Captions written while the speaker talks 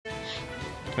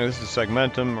This is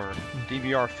Segmentum or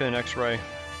DVR Fin X-Ray,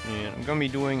 and I'm going to be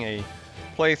doing a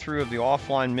playthrough of the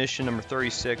offline mission number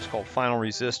 36 called Final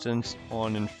Resistance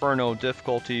on Inferno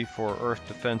difficulty for Earth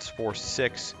Defense Force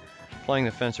 6, playing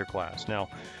the Fencer class. Now,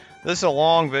 this is a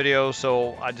long video,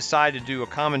 so I decided to do a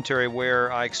commentary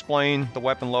where I explain the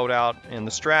weapon loadout and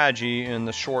the strategy in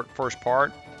the short first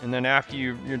part, and then after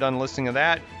you're done listening to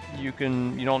that, you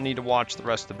don't need to watch the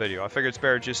rest of the video. I figured it's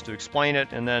better just to explain it,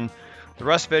 and then the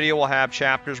rest of the video will have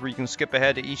chapters where you can skip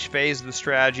ahead to each phase of the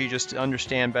strategy just to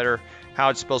understand better how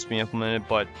it's supposed to be implemented.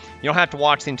 But you don't have to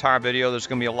watch the entire video. There's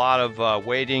going to be a lot of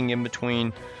waiting in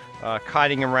between,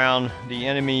 kiting around the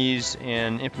enemies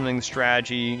and implementing the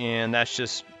strategy, and that's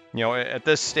just, at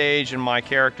this stage in my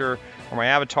character or my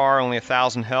avatar, only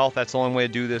 1,000 health. That's the only way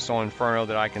to do this on Inferno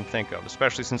that I can think of,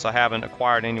 especially since I haven't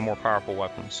acquired any more powerful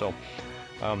weapons. So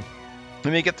let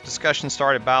me get the discussion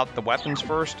started about the weapons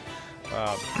first.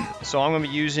 So I'm going to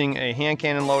be using a hand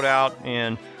cannon loadout,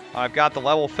 and I've got the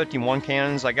level 51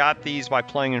 cannons. I got these by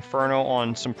playing Inferno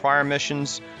on some prior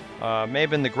missions. May have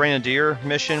been the Grenadier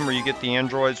mission where you get the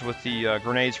androids with the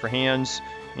grenades for hands,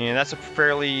 and that's a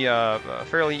fairly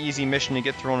easy mission to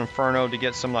get through on Inferno to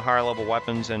get some of the higher level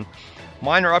weapons. And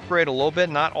mine are upgraded a little bit,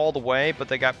 not all the way, but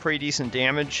they got pretty decent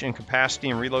damage and capacity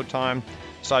and reload time.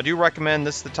 So I do recommend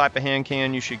this is the type of hand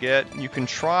cannon you should get. You can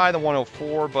try the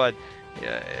 104, but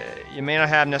you may not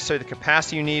have necessarily the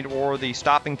capacity you need or the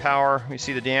stopping power. You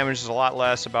see the damage is a lot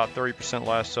less, about 30%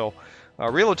 less, so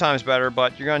reload time is better,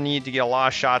 but you're going to need to get a lot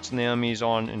of shots in the enemies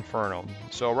on Inferno.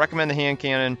 So recommend the hand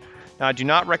cannon. Now, I do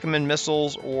not recommend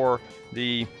missiles or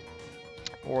the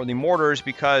mortars,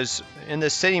 because in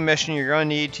this city mission you're going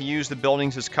to need to use the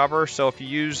buildings as cover. So if you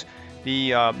use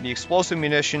the explosive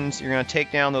munitions, you're going to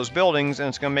take down those buildings, and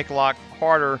it's going to make it a lot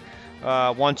harder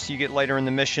once you get later in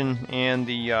the mission and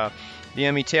the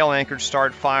enemy tail anchors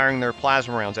start firing their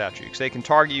plasma rounds at you, because they can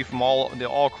target you from all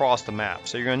across the map.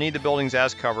 So you're going to need the buildings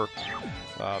as cover.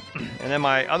 And then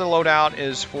my other loadout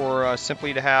is for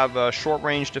simply to have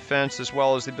short-range defense as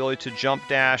well as the ability to jump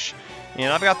dash.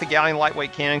 And I've got the Galleon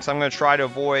lightweight cannon, so I'm going to try to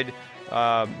avoid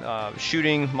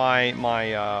shooting my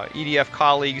EDF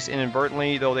colleagues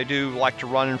inadvertently, though they do like to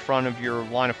run in front of your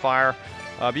line of fire.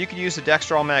 But you could use the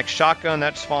Dexter automatic shotgun,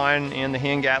 that's fine, and the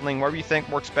hand Gatling, whatever you think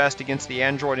works best against the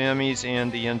android enemies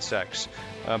and the insects.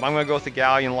 I'm going to go with the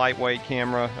Galleon lightweight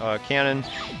cannon,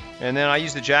 and then I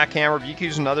use the jackhammer. But you can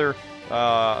use another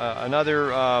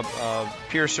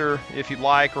piercer if you'd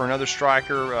like, or another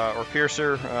striker or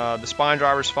piercer. The spine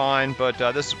driver is fine, but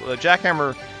this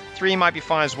jackhammer 3 might be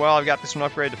fine as well. I've got this one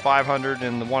upgraded to 500,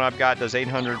 and the one I've got does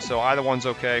 800, so either one's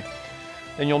okay.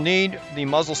 Then you'll need the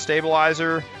muzzle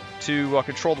stabilizer to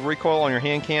control the recoil on your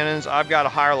hand cannons. I've got a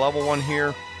higher level one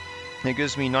here. It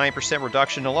gives me 90%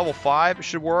 reduction. A level 5 it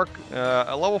should work.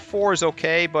 A level 4 is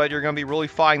okay, but you're going to be really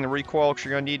fighting the recoil, because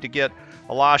you're going to need to get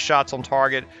a lot of shots on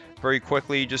target very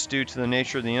quickly just due to the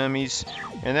nature of the enemies.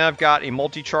 And then I've got a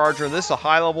multi-charger. This is a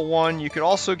high level one. You could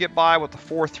also get by with a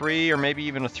 4.3 or maybe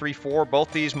even a 3.4.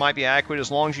 Both these might be adequate as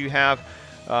long as you have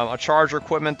a charger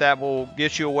equipment that will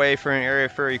get you away from an area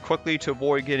very quickly to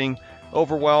avoid getting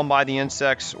overwhelmed by the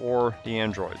insects or the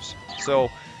androids. So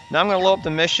now I'm going to load up the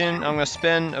mission. I'm going to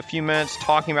spend a few minutes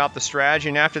talking about the strategy,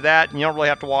 and after that you don't really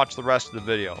have to watch the rest of the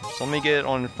video. So let me get it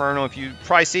on Inferno. If you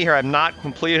probably see here, I've not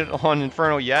completed it on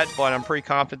Inferno yet, but I'm pretty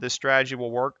confident this strategy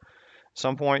will work at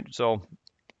some point. So,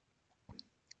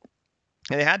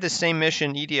 and they had this same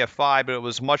mission EDF5, but it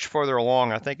was much further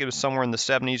along. I think it was somewhere in the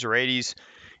 70s or 80s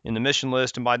in the mission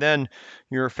list, and by then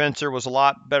your Fencer was a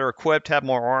lot better equipped, had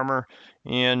more armor,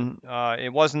 and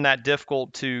it wasn't that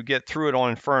difficult to get through it on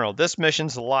Inferno. This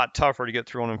mission's a lot tougher to get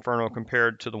through on Inferno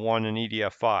compared to the one in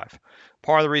EDF5.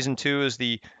 Part of the reason too is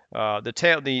the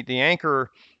anchor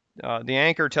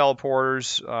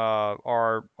teleporters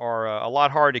are a lot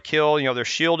harder to kill. They're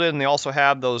shielded, and they also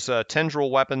have those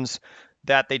tendril weapons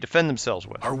that they defend themselves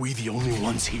with. Are we the only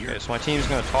ones here? Okay, so my team's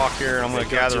going to talk here, and I'm going to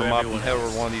gather them up and head over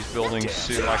to one of these buildings to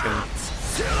see if I can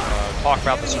talk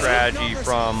about the strategy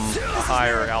from a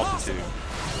higher altitude.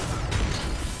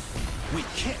 We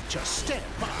can't just stand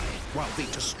by while they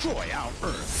destroy our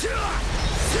Earth.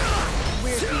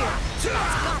 We're here. That's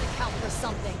gotta count for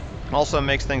something. Also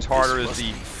makes things harder is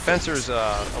the Fencer's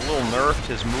a little nerfed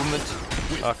his movement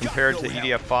compared to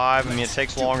EDF5. I mean, it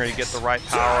takes longer to get the right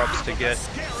power-ups to get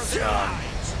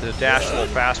the dash a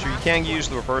little faster. You can use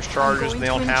the reverse chargers, and they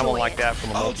don't have one like that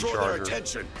from the multi-charger.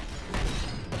 So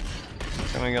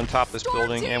I'm going to go on top of this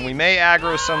building, and we may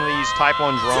aggro some of these Type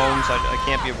 1 drones. I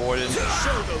can't be avoided.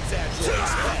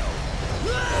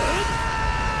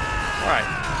 Alright.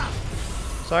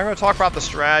 So I'm going to talk about the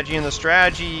strategy, and the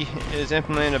strategy is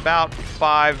implemented about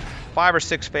five 5 or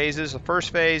 6 phases. The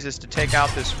first phase is to take out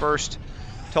this first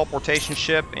teleportation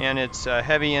ship and its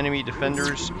heavy enemy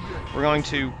defenders. We're going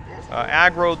to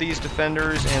aggro these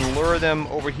defenders and lure them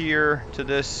over here to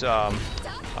this,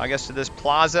 I guess, to this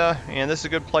plaza. And this is a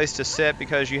good place to sit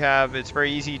because it's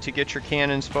very easy to get your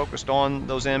cannons focused on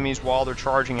those enemies while they're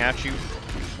charging at you,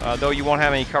 though you won't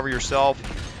have any cover yourself.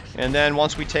 And then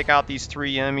once we take out these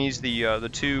 3 enemies, the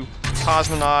 2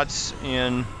 cosmonauts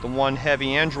and the 1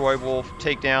 heavy android will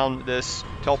take down this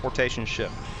teleportation ship.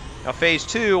 Now phase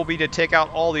 2 will be to take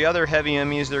out all the other heavy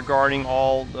enemies that are guarding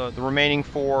all the remaining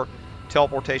 4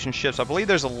 teleportation ships. I believe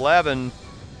there's 11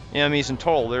 enemies in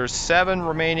total. There's 7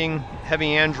 remaining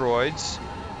heavy androids,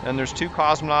 and there's 2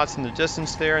 cosmonauts in the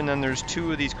distance there, and then there's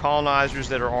 2 of these colonizers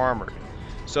that are armored.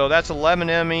 So that's 11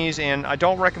 enemies, and I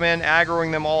don't recommend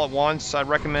aggroing them all at once. I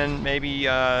recommend maybe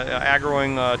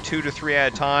aggroing 2 to 3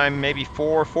 at a time, maybe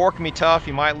 4. 4 can be tough.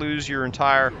 You might lose your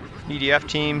entire EDF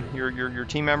team, your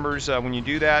team members when you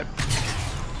do that.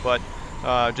 But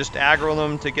just aggro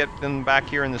them to get them back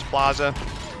here in this plaza.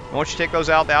 And once you take those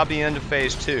out, that'll be the end of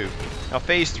phase 2. Now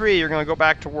phase 3, you're going to go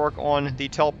back to work on the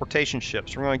teleportation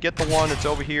ships. We're going to get the one that's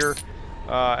over here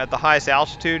at the highest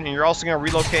altitude, and you're also going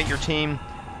to relocate your team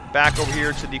back over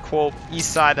here to the quote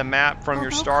east side of the map from your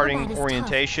starting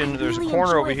orientation. There's a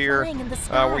corner over here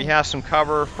where you have some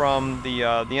cover from the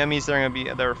enemies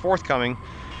that are forthcoming,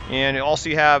 and also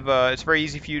you have it's very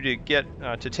easy for you to get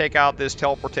to take out this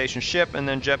teleportation ship and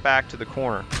then jet back to the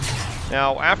corner.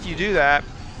 Now after you do that,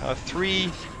 3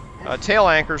 tail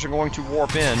anchors are going to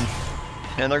warp in,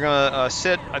 and they're going to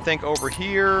sit, I think, over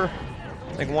here.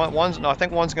 I think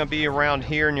one's going to be around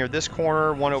here near this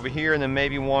corner, 1 over here, and then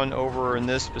maybe 1 over in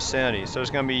this vicinity. So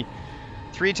there's going to be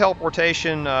 3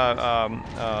 teleportation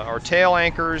or tail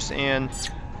anchors, and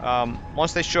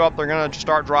once they show up, they're going to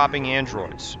start dropping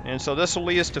androids. And so this will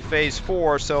lead us to phase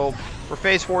 4. So for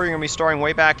phase 4, you're going to be starting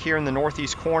way back here in the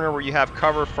northeast corner where you have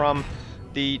cover from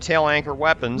the tail anchor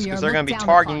weapons, because they're going to be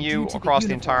targeting you across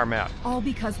the entire map.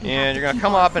 And you're going to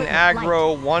come up and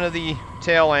aggro one of the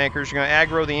tail anchors. You're going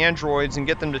to aggro the androids and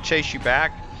get them to chase you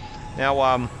back.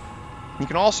 Now you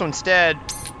can also instead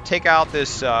take out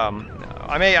this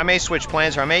I may switch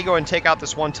plans here. I may go and take out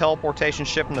this 1 teleportation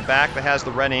ship in the back that has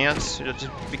the red ants, just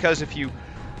because if you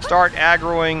start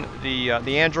aggroing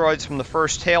the androids from the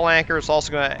first tail anchor, it's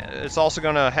also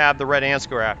going to have the red ants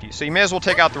go after you. So you may as well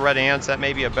take out the red ants. That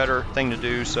may be a better thing to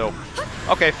do. So,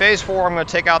 okay, phase 4, I'm going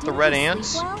to take out the red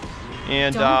ants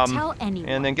and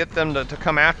then get them to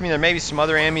come after me. There may be some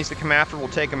other enemies that come after. We'll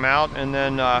take them out, and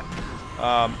then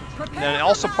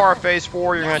also part of phase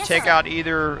 4, you're going to take out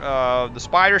either the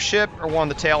spider ship or 1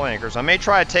 of the tail anchors. I may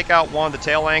try to take out 1 of the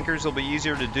tail anchors. It'll be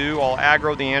easier to do. I'll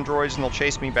aggro the androids and they'll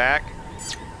chase me back.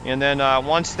 And then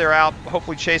once they're out,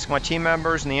 hopefully chasing my team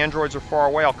members and the androids are far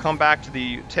away, I'll come back to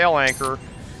the tail anchor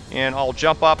and I'll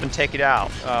jump up and take it out.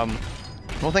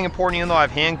 One thing important, even though I have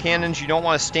hand cannons, you don't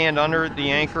want to stand under the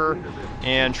anchor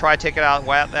and try to take it out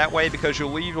that way, because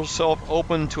you'll leave yourself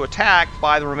open to attack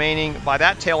by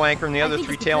that tail anchor and the other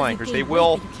 3 tail anchors. They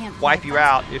will wipe you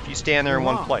out if you stand there in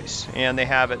one place, and they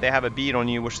have a bead on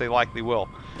you, which they likely will.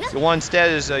 The one instead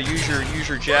is use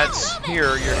your jets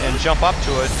here and jump up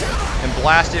to it and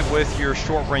blast it with your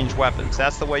short-range weapons.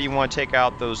 That's the way you want to take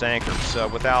out those anchors so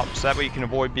that way you can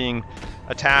avoid being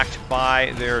attacked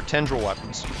by their tendril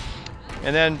weapons.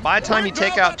 And then by the time you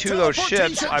take out 2 of those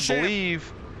ships, I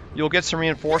believe you'll get some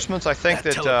reinforcements. I think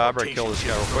that I better kill this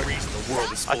guy real quick.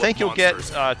 I think you'll get 2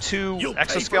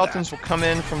 exoskeletons will come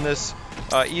in from this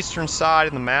eastern side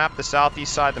of the map, the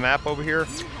southeast side of the map over here.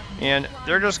 And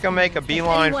they're just going to make a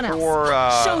beeline for,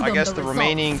 I guess, the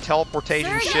remaining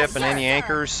teleportation ship and any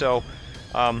anchors. So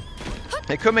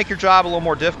it could make your job a little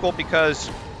more difficult, because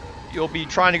you'll be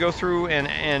trying to go through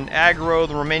and aggro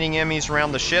the remaining enemies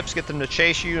around the ships, get them to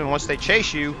chase you, and once they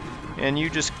chase you, and you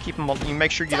just keep them, you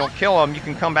make sure you don't kill them, you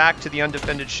can come back to the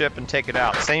undefended ship and take it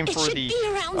out. Same for the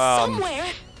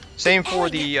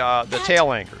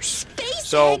tail anchors.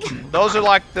 So those are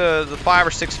like the 5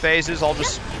 or 6 phases.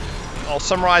 I'll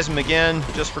summarize them again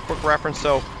just for quick reference.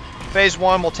 So phase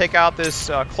 1, we'll take out this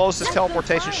closest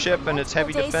teleportation ship and its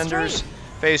heavy defenders.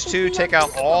 Phase 2, take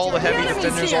out all the heavy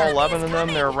defenders, all 11 of them.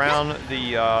 They're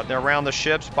around the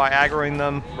ships by aggroing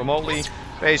them remotely.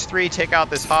 Phase 3, take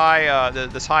out this high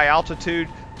altitude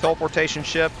teleportation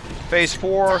ship. Phase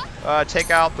 4, take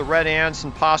out the red ants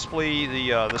and possibly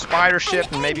the spider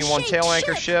ship and maybe 1 tail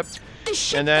anchor ship.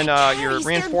 And then your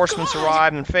reinforcements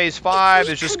arrive. And phase 5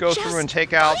 is just go through and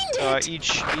take out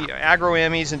each aggro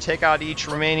enemies and take out each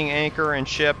remaining anchor and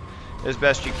ship as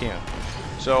best you can.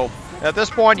 So At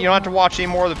this point, you don't have to watch any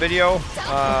more of the video.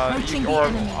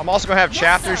 I'm also going to have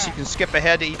chapters so you can skip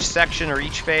ahead to each section or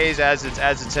each phase as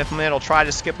it's implemented. I'll try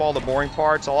to skip all the boring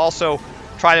parts. I'll also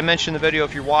try to mention in the video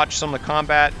if you watch some of the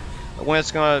combat when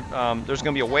it's going to there's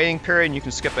going to be a waiting period and you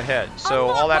can skip ahead. So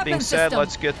all that being said,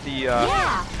 let's get the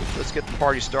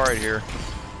party started here.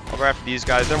 I'll go after these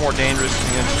guys. They're more dangerous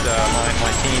against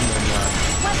my team than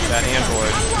that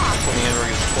android. When the android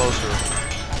gets closer.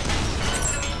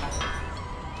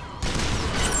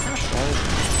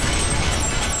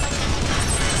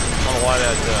 I don't know why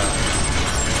that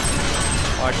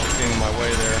actually getting in my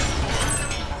way there.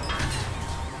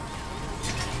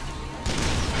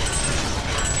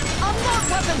 Unlock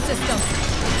weapon system.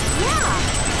 Yeah.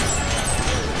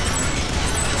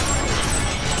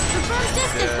 Confirm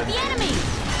distance with the enemy.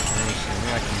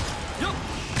 I can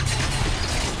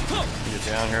get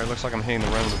down here. It looks like I'm hitting the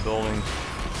rim of the building.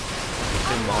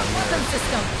 Hitting behind there.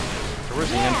 System. So where's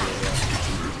the android at?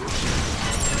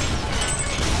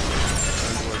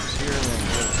 Android's here, and then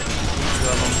get each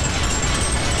of them.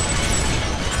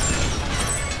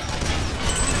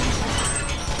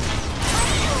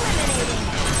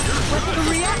 The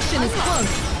reaction is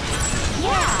close.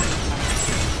 Yeah.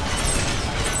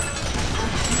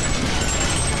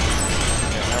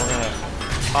 Now we're gonna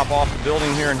hop off the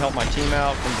building here and help my team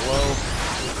out from below.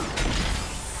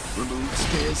 Remove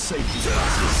spear safety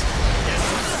devices.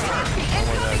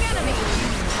 Incoming enemy.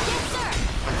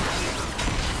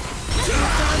 Yes, sir.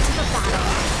 Return to the battle.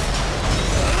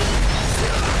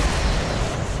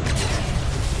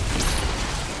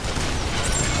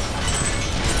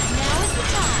 Now is the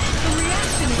time. The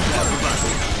reaction is close.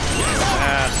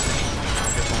 Yes.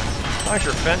 Nice,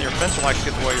 your fencer likes to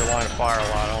get the way your line of fire a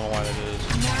lot. I don't know why that is.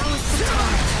 Now is the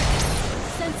time.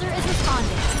 Sensor is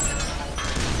responding.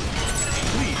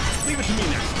 Please, leave it to me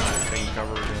next time. Thing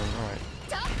covered in. Alright.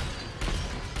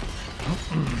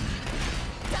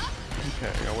 Okay,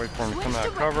 I gotta wait for him to come out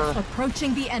of cover.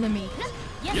 Approaching the enemy.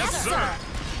 Yes, sir.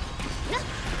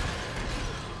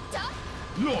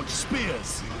 Launch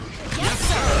spears. Yes,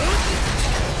 sir.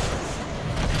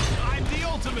 I'm the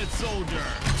ultimate soldier.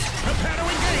 Prepare to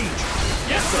engage.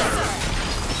 Yes, sir.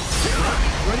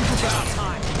 Ready for battle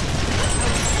time.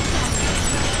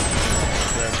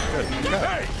 Good.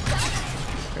 Okay.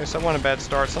 Okay, so I want a bad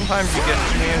start. Sometimes you get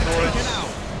too many androids.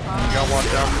 You gotta watch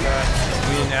out for that.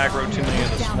 We didn't aggro too many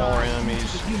of the smaller enemies.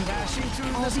 These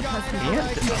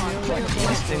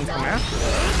didn't come after us.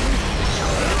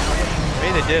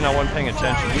 Maybe they did and I wasn't paying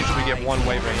attention. Usually we get one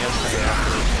wave of ants coming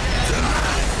after us.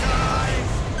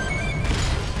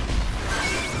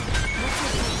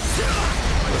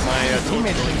 But my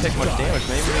teammates didn't take much damage.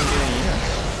 Maybe we didn't get any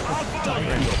ants.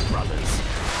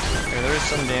 Okay, there is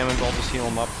some damage. I'll just heal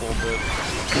them up a little bit.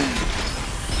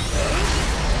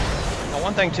 Now,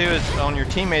 one thing too is on your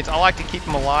teammates, I like to keep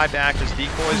them alive to act as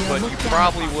decoys, but you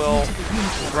probably will,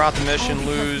 throughout the mission,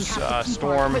 lose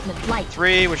Storm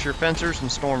 3, which are your fencers,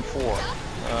 and Storm 4.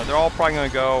 They're all probably going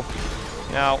to go.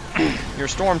 Now, your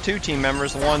Storm 2 team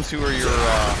members, the ones who are your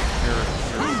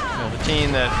the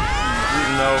team that you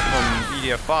know from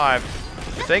EDF5,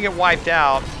 if they get wiped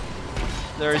out,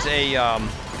 there's a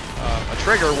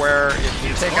trigger where if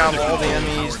you take out all the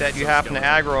enemies that you happen to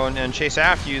aggro and chase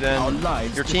after you, then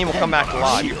your team will come back to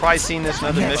life. You've probably seen this in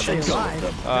other missions,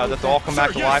 that they'll all come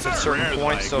back to life at certain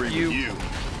points. So if you,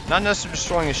 not necessarily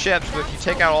destroying the ships, but if you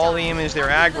take out all the enemies that are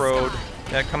aggroed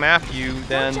that come after you,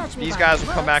 then these guys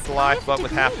will come back to life, but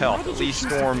with half health, at least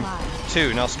Storm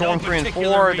 2. Now Storm 3 and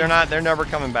 4, they're never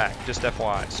coming back, just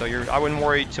FYI. So I wouldn't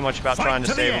worry too much about trying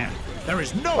to save them.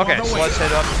 Okay, so let's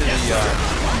head up to the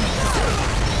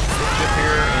ship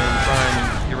here and try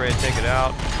and get ready to take it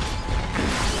out.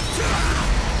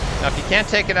 Now if you can't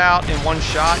take it out in one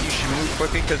shot, you should move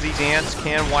quickly because these ants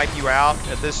can wipe you out.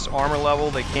 At this armor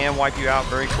level, they can wipe you out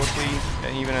very quickly,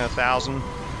 even at 1,000.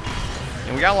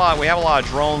 And we have a lot of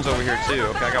drones over here too.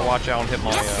 Okay, I gotta watch out and hit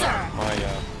my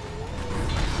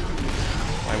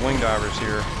my wing divers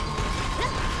here.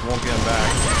 Won't get them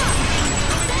back.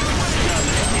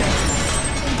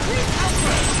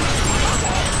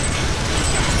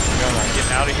 Get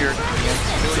out of here.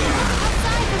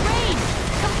 Outside the range.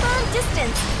 Confirm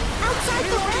distance. Outside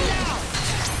the range.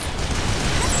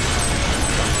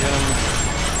 Get him.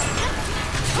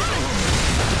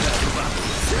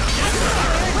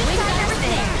 We got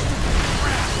everything.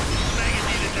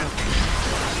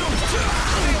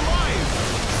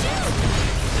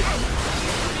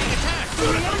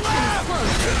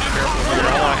 Careful here. I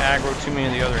don't want to aggro too many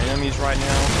of the other enemies right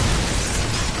now.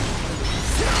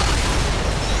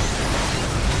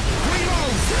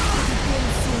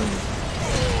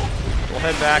 We'll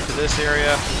we'll head back to this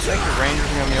area. I think the Rangers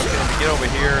are going to be okay to get over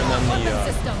here, and then the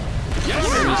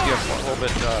enemies get a little bit,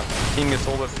 team gets a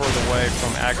little bit further away from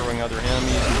aggroing other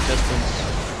enemies in the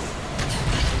distance.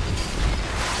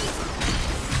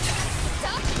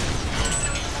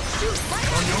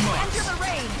 On your marks. Enter the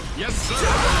range. Yes, sir.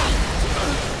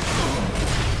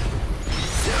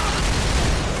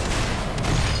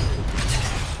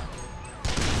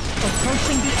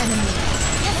 Approaching the enemy.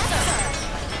 Yes, sir.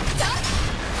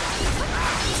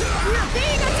 We're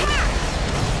being attacked.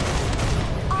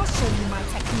 I'll show you my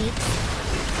techniques.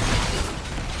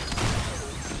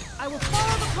 I will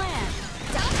follow the plan.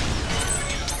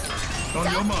 On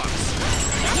your marks.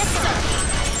 Yes, sir.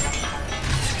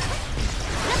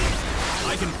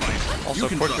 I can fight. Also,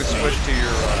 quickly switch to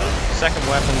your second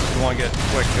weapon if you want to get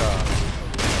quick.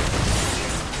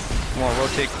 You want to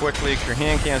rotate quickly because your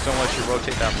hand cannons don't let you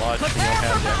rotate that much. You don't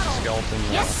have the skeleton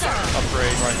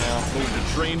upgrade right now. Move the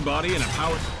train body and a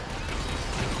power.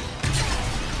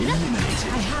 I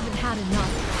haven't had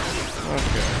enough.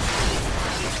 Okay.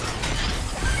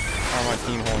 How are my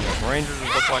team holding up? Rangers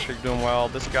look like they're doing well.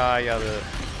 This guy, yeah, the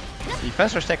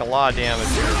defenders take a lot of damage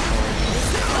here.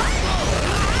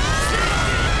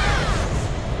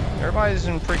 Everybody's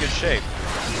in pretty good shape,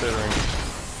 considering.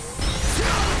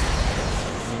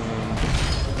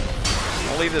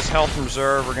 I'll leave this health in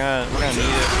reserve. We're gonna need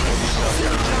it.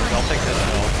 I'll take this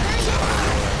health.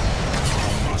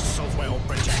 Muscles will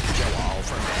protect you all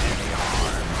from any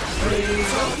harm.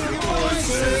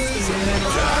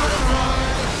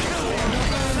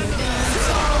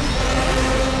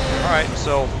 All right,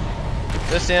 so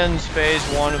this ends phase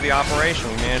 1 of the operation.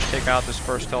 We managed to take out this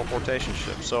first teleportation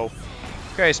ship. So.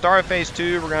 Okay, start of phase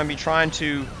 2, we're going to be trying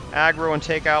to aggro and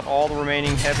take out all the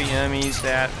remaining heavy enemies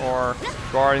that are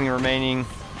guarding the remaining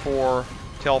 4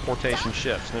 teleportation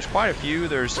ships. And there's quite a few.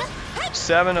 There's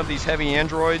 7 of these heavy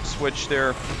androids, which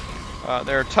they're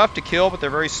tough to kill, but they're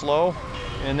very slow.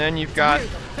 And then you've got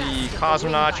the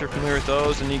cosmonauts, you're familiar with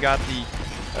those, and you got the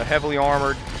heavily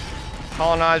armored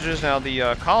colonizers. Now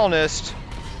the colonists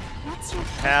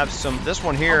have some, this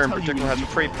one here in particular has a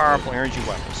pretty powerful energy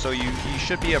weapon, so you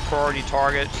should be a priority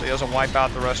target so he doesn't wipe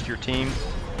out the rest of your team.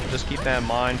 Just keep that in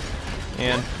mind.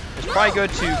 And it's probably good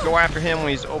to go after him when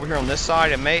he's over here on this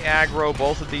side. It may aggro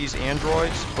both of these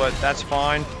androids, but that's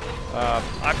fine.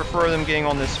 I prefer them getting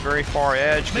on this very far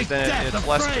edge because then it's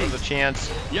less of a chance.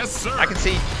 Yes, sir. I can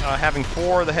see having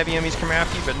 4 of the heavy enemies come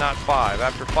after you, but not 5.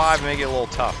 After 5 it may get a little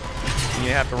tough. You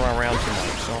have to run around too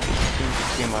much, so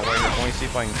keep my way here. Let me see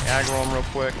if I can aggro him real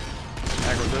quick.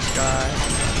 Aggro this guy.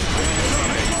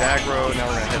 Okay, he's aggro. Now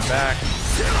we're gonna head back.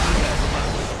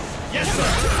 Yes, sir. I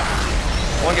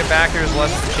want to get back here. There's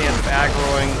less of a chance of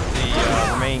aggroing the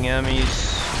remaining enemies.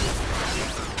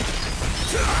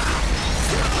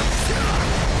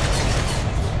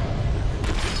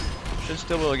 Should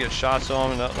still be able to get shots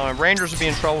on them. And Rangers will be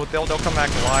in trouble. They'll come back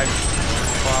alive.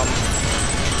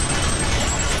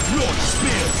 Lord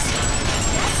Spears.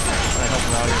 Trying to help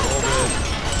him out here a little bit.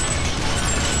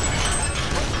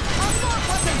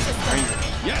 Ranger.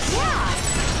 Yes.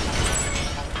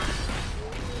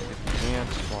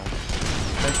 It's fine.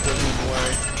 Fence doesn't move away.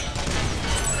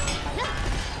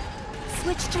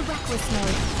 Switch to reckless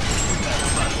mode.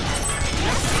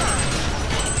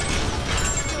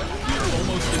 You're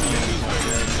almost in the enemy's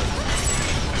range.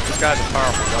 This guy's a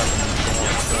powerful weapon.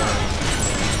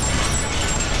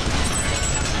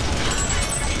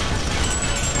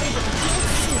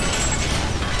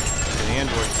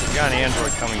 Android. We got an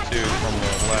android coming too from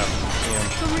the left. See him.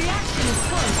 The reaction is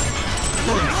close.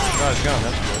 Got his gun,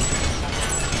 that's good.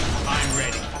 I'm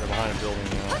ready. They're behind a building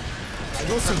now. I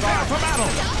will survive for battle.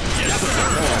 Yes, sir.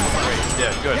 Oh, great.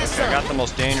 Dead. Good. Yes, Okay, I got the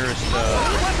most dangerous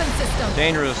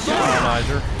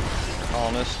colonizer.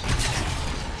 Colonist.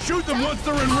 Shoot them once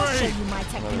they're in I'll show range. you my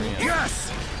technique. Yes.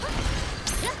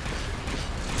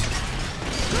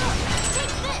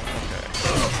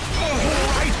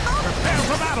 Prepare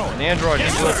for battle. An android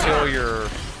will kill your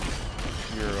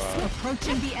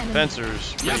Approaching the enemy.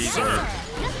 fencers pretty Yes, easily. sir.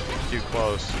 Too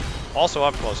close. Also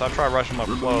up close. I try rushing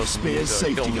them up close. And Spears kill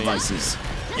safety me devices.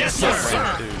 Yes, range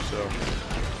sir. too. So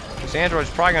this android's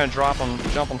probably going to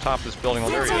jump on top of this building. Oh,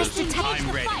 there he is.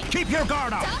 I'm ready. Keep your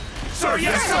guard up. Sir,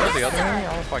 yes, Is that sir. the other enemy? I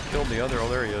don't know if I killed the other. Oh,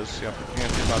 there he is. Yeah, I'm going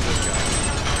to see about this guy.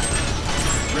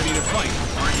 Ready to fight,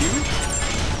 aren't you?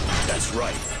 That's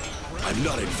right. I'm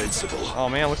not invincible. Oh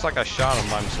man, looks like I shot him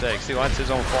by mistake. See, well, that's his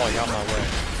own fault. He got in my way.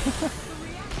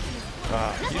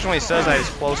 Usually when he says that he's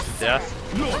close to death.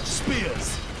 Lord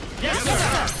Spears. Yes,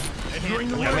 sir. Entering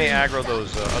the I may aggro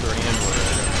those other androids.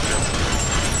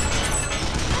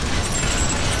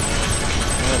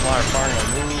 And then while they're firing a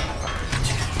move.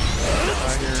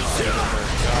 Right here.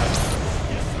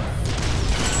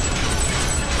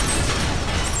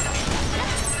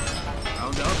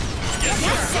 Round up. Yes,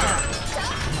 sir.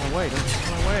 Come away, don't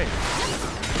come away.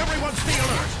 Everyone stay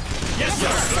alert. Yes,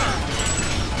 sir.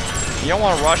 You don't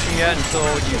want to rush him yet until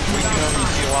you weaken him and you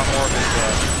see a lot more of his.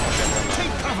 Okay, never mind.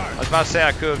 Take cover. I was about to say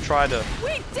I could have tried to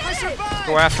We did it!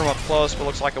 go after him up close, but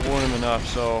looks like I wounded him enough.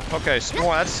 So, okay, Storm,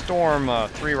 that's Storm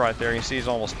 3 right there. You see he's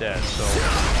almost dead. So,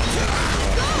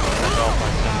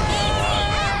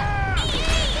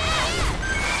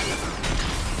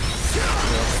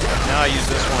 now I use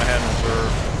this one I had in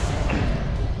reserve.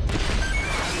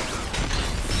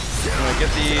 I'm gonna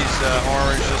get these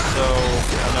orange just so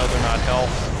I know they're not health.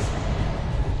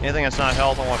 Anything that's not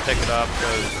health, I want to pick it up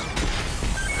because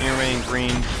any remaining green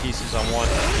pieces I want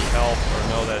to be health or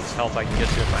know that it's health I can get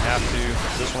to if I have to.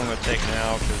 This one I'm gonna take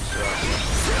now because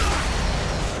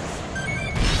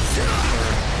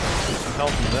there's some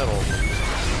health in the middle.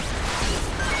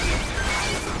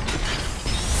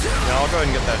 Yeah, I'll go ahead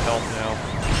and get that health now.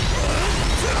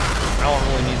 I don't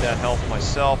really need that health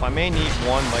myself. I may need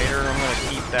one later. I'm going to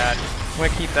keep that. I'm going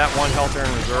to keep that one health there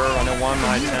in reserve. I know one of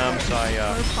my attempts I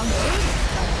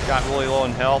got really low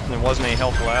in health and there wasn't any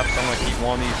health left, so I'm going to keep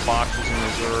one of these boxes in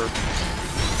reserve.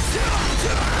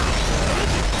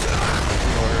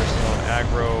 There's no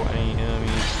aggro any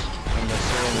enemies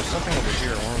unnecessarily. There's something over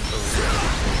here. I want to over here.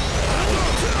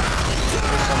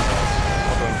 There's some health.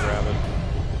 I'll go and grab it.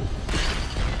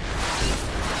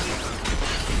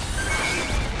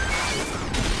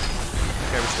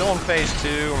 Okay, we're still in phase 2,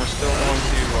 and we're still going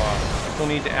to still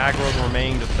need to aggro the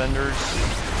remaining defenders.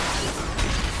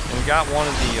 And we got one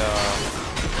of the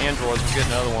androids. We'll get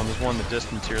another one. There's one in the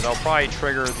distance here. That'll probably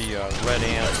trigger the red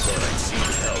ants.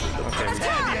 Okay,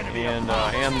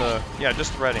 and the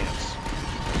just the red ants.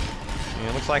 And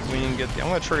it looks like we didn't get. I'm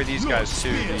going to trigger these guys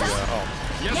too.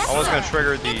 I was going to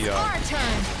trigger the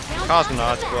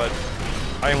cosmonauts, but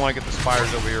I didn't want to get the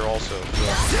spiders over here also. So.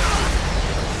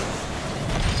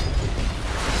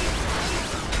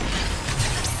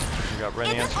 Got red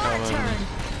ants coming.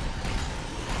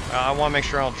 I want to make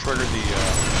sure I don't trigger the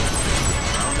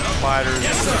spiders.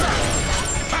 Yes, sir.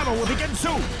 Battle will begin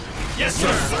soon. Yes, sir.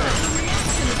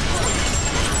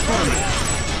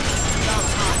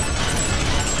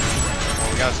 Oh,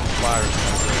 we got some spiders.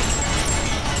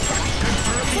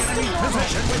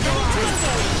 Position with your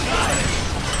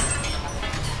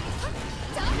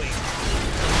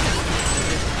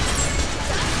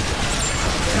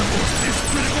this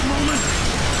critical moment.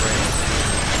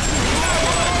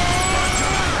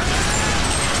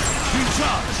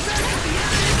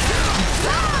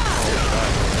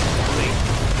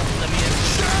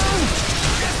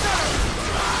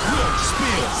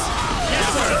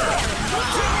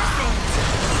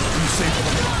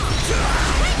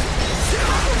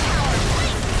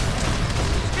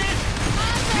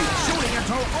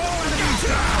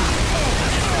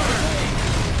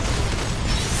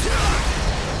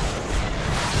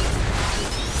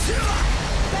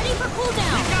 Ready for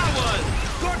cooldown. We got one.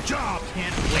 Good job.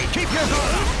 Can't wait. Keep your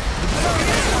guard up.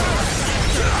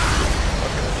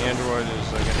 Okay, the android is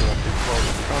getting up too close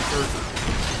to comfort.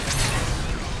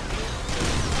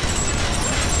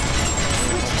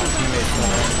 My teammates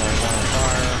going on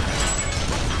fire.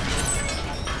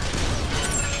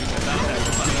 Shoot that down.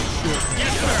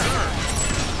 Yes, sir.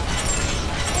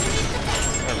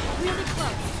 Really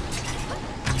close.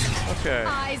 Okay.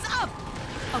 Eyes up.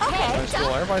 Okay.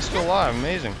 Everybody's still alive.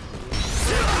 Amazing.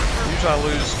 Usually I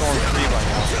lose Storm 3 by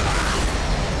now.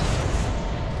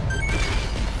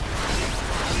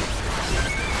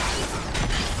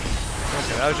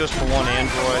 Okay, that was just for one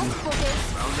android.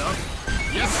 Round up.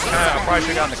 Yes, sir. I probably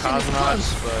should have gotten the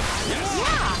cosmonauts, but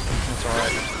that's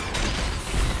alright.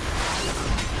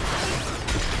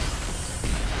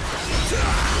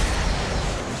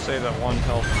 Save that one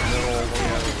health in the middle.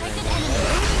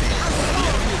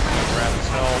 Grab his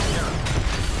health.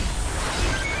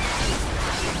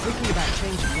 Thinking about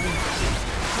changing lanes.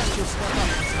 Trust your step up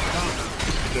and step down.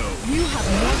 No. You have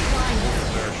more flying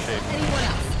Better shape. than anyone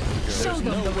else. Show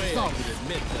them the results.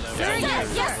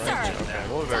 Yes, sir. Okay,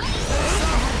 we'll very good.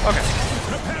 Okay.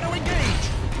 Prepare to engage.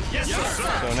 Yes, sir.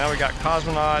 So now we got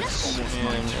cosmonauts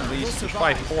and at least there's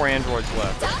probably 4 androids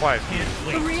left. That's quite a few.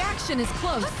 The reaction is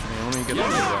close. And let me get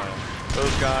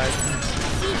those guys.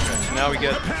 Okay, so now we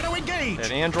get Prepare to engage.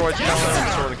 that androids coming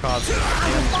and sort of the cosmonauts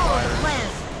and the Follow the spiders. plan.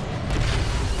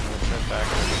 Let's head back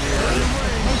over here.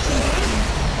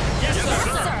 Yes, Yes,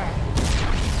 sir. sir.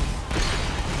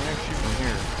 Shoot from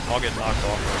here. I'll get knocked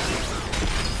off.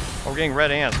 Oh, we're getting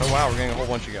red ants. Oh wow, we're getting a whole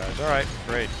bunch of guys. Alright,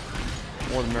 great.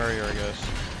 More the merrier, I guess.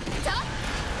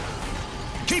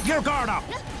 Keep your guard up.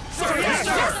 Sir, yes,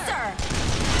 sir. Yes, sir.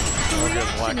 Oh, good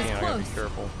black Reaction is hand. I gotta be close.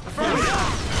 careful.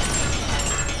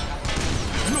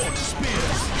 Launch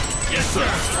spears. Yes, sir.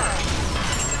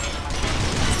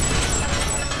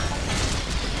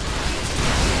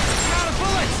 Out of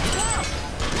bullets.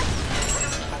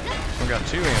 We got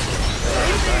two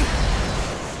answers.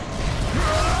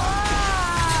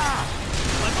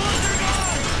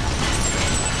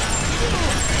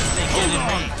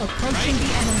 Approaching the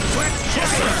enemy. Yes,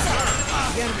 sir.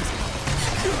 The enemy's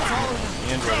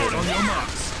Android. On your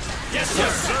marks. Yes, sir.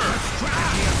 Yes,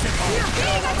 sir.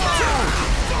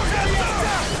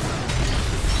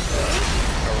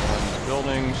 Cover these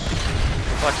buildings.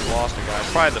 Looks like we lost a guy.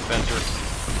 It's probably the fencer.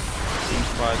 Wouldn't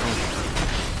surprise me.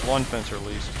 One fencer at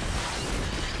least.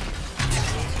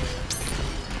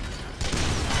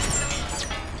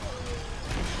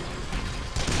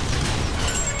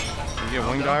 Did you get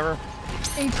a wing diver?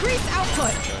 Increase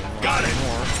output. Okay, Got it.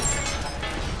 More.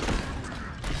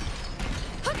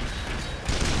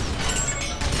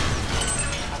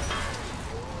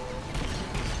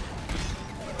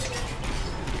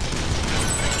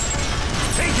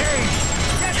 Take aim.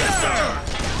 Yes, sir.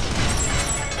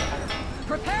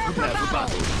 Prepare for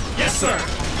battle. Yes, sir.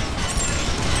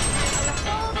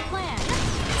 Follow the plan.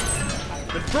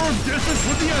 Confirm distance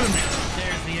with the enemy.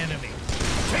 There's the enemy.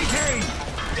 Take aim.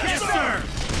 Yes, sir.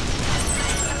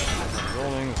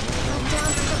 Buildings.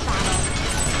 Down to the battle.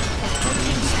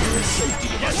 Approaching Safety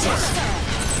Yes, Yes, sir. sir.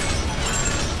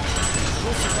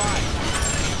 We'll survive.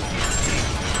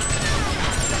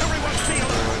 Everyone feel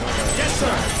it. Yes,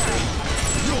 sir.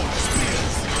 Your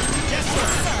spears. Yes, sir.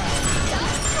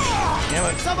 Damn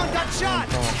it. Someone got shot!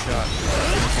 Throwing a shot.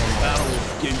 battle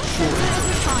begin short.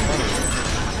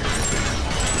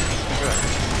 Good.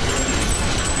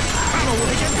 Battle will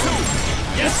begin soon.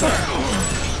 Yes, sir.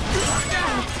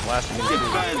 Last one.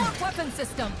 Weapon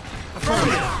system.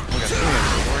 Affirmative. We got two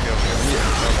answers. There we go.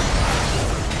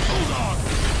 Hold on.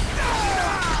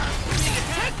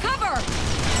 Take cover.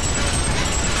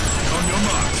 On your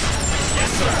marks.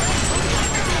 Yes, sir.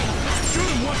 Shoot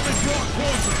him once they draw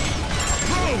closer.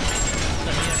 Approach.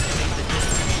 Let me estimate the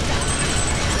distance.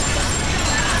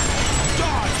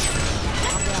 Dodge.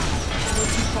 I'm down. Go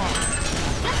too far.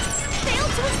 Fail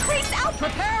to increase out.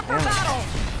 Prepare for battle.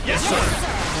 Yes, sir.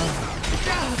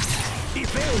 He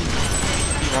failed.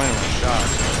 Running with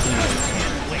shots.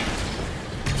 Wait.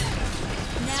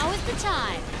 Now is the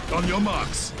time. On your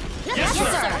marks. Yes, sir.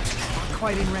 Not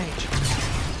quite in range.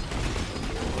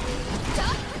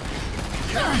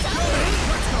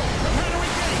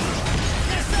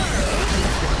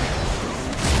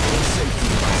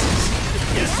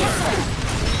 Yes, sir.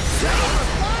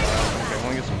 Okay, I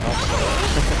want to get some help.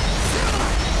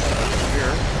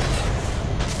 Here.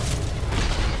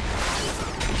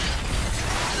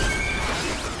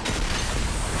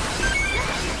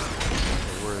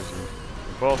 Okay, where is he?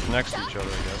 We're both next to each other,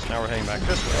 I guess. Now we're heading back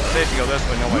this way. It's safe to go this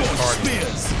way. Nobody's Launch targeting.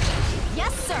 spears.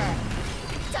 Yes, sir.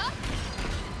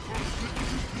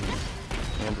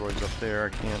 Android's up there. I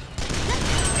can't.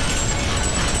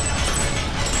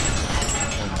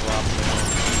 And drop down.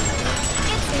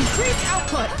 Increase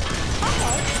output.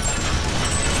 Okay.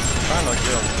 Trying to get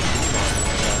him.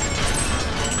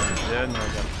 Dead. Now I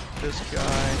got this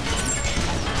guy.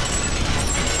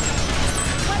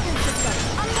 Weapon system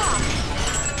unlocked.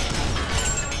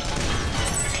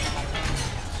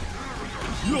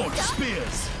 Launch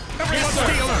spears. Everyone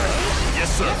stay alert. Yes,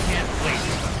 sir. Can't wait.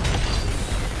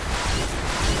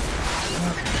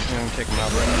 I'm gonna take him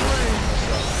out right now.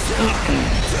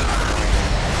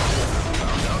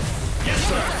 Yes,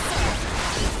 sir.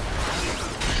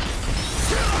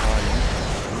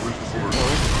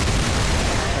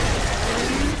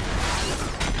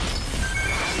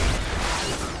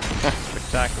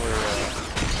 Spectacular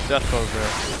death pose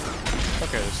there.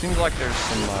 Okay, it seems like there's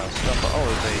some stuff. Oh,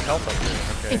 there's a health up there.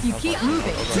 Okay. If you I was keep like,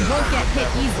 moving, I was you like, won't get hit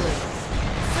easily.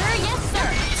 Sir, yes, sir.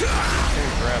 Okay,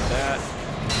 grab that.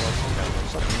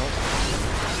 Something else.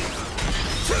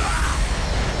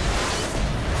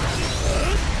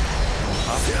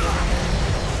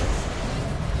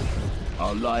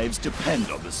 Our lives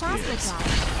depend on the spears.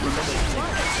 Remember to take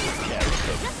extra care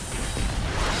of them.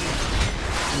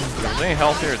 If there's any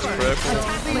health here, it's critical.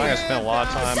 I'm not gonna spend a lot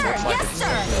of time. Looks like it's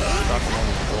stuck among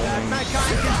the buildings. That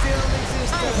kind can still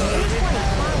exist.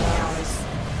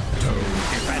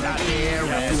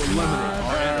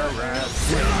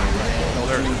 Oh,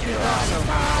 there it is.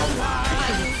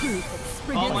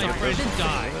 All my friends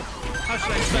died. How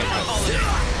should I spend my holiday?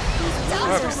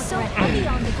 Dogs are so heavy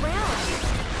on the ground.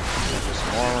 Just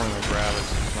armor and grab it.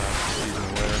 It's not even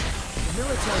where. The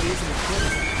military isn't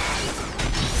equipped.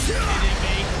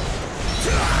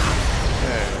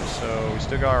 Okay,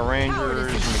 still got our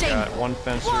Rangers, and we got one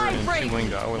Fencer and two Wing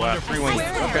Guys. Oh, we left 3 Wing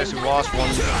Guys. Okay, so we lost one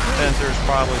Fencer. It's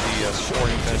probably the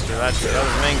supporting Fencer. That's the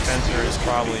other main Fencer is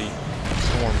probably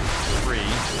Storm 3.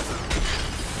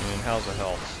 And how's the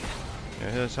health? Yeah,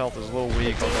 his health is a little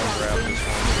weak. I'll go and grab this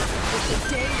one. The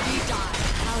day we die.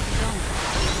 How's it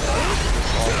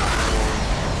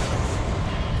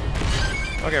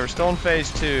going? Okay, we're still in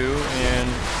phase 2, and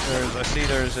I see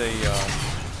there's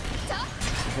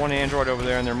one android over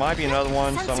there, and there might be another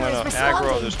one, so I'm going to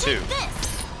aggro. There's 2.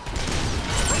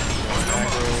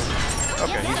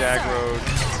 Okay, he's aggroed.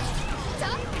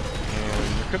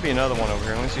 And there could be another one over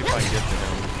here. Let me see if I can get to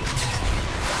him.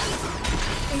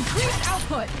 Increase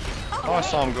output. Oh, I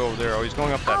saw him go over there. Oh, he's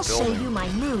going up that I'll building. show you my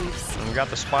moves. And we got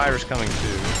the spiders coming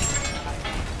too.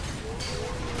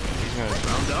 He's going to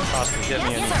possibly hit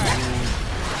me in the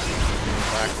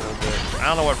back a little bit. I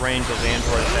don't know what range those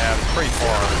androids have. It's pretty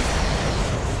far.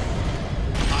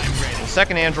 The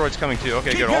second android's coming too.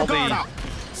 Okay, good. All the... 1 or 2?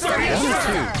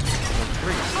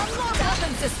 3.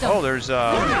 Oh, there's we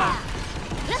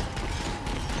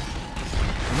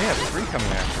may have 3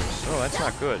 coming after us. Oh, that's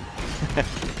not good.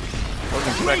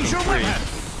 Wasn't expecting 3.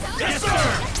 Yes, sir!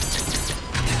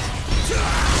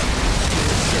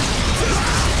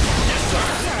 Yes, sir!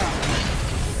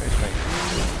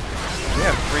 We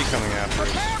have 3 coming after us.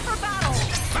 Prepare for battle.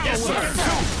 Yes, sir!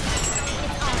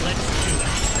 Let's do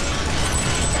that.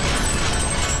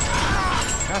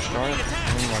 Gosh darn it.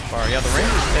 My fire. Yeah, the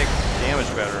Rangers take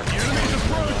damage better.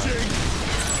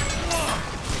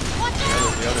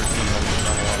 The other team members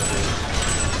don't know what it is.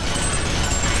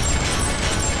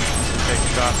 Take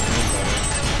shots from me better.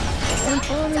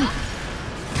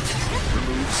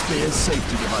 Remove spear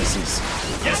safety devices.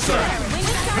 Yes, sir!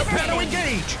 Prepare to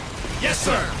engage! Yes,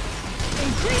 sir!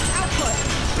 Increase output.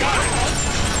 Got it!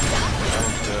 That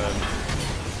one's good.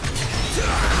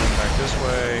 Come back this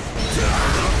way.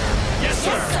 Yes,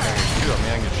 sir! Shoot, I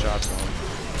mean, I can get shots on them.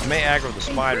 I may aggro the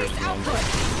spiders again.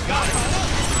 Got it!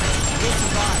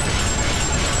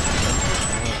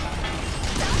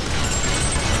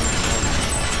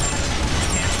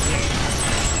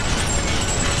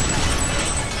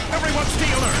 Everyone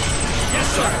stay alert! Yes,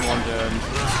 sir! One dead.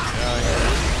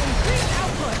 Increase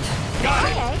output. Got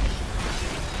it!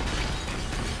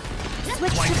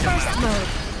 Switch to first mode.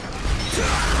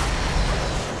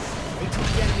 Wait till the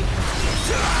enemy comes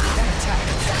in. Then attack.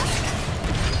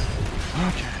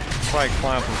 Okay. Probably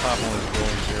climb from top of one of these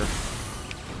buildings here.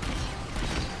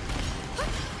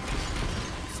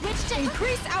 Switch to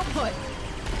increase output.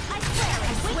 I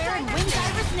swear in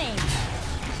Winddiver's name.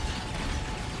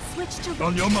 Switch to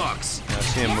On your marks. Yeah, I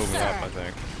see him Yes, moving sir. up, I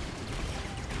think.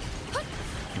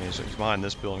 I mean, he's behind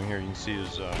this building here. You can see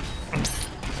his,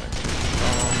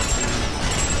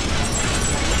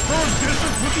 First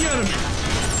distance with the enemy.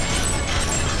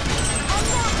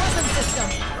 unlock weapon system.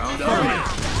 Round up.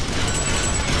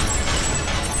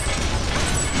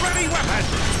 Ready weapon.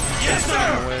 Yes, sir!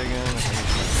 away again.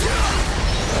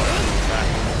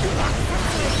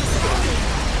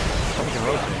 We can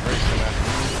rotate, right? Come after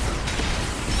me.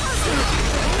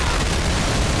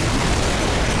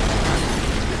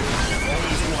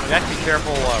 You have to be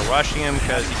careful rushing him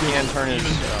because he can turn his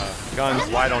guns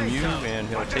light on you and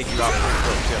he'll take you out pretty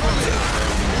quick. Yeah,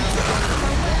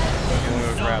 I'm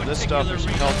gonna go grab this stuff. There's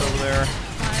some health over there.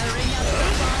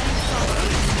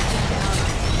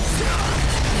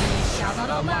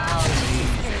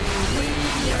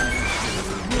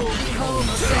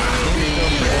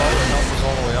 Health is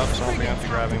all the way up, so I don't think I have to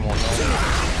grab any more health.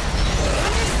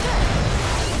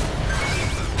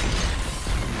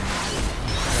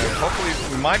 Okay, hopefully,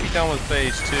 we might be done with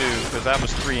phase 2 because that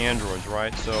was 3 androids,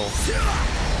 right? So, let's do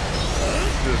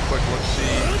a quick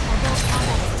look-see. Although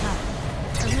combat is tough,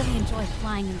 I really enjoy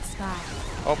flying in the sky.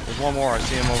 Oh, there's one more. I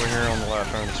see him over here on the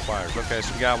left under the spiders. Okay,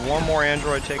 so we got one more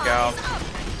android take out.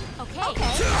 Okay.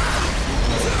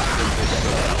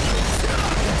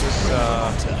 Just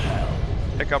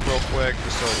pick up real quick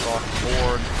just so it's off the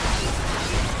board.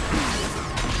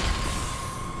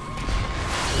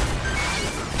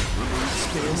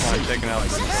 I'm taking out the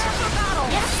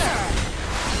Yes, sir.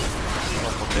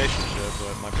 teleportation ship,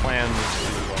 but my plan is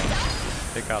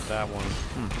to take out that one.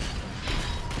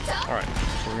 Alright,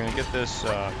 so we're going to get this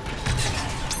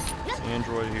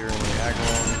android here and we aggro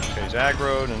him. Okay, he's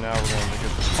aggroed, and now we're going to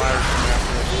get the spiders coming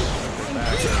after us. Get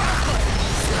back.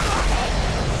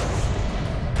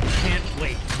 Can't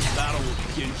wait. Battle will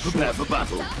begin. Prepare for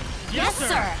battle. Yes,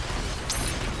 sir.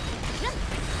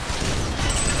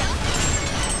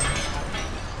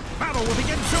 Battle will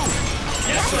begin soon.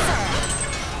 Yes, sir.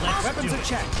 Let's Weapons do are it.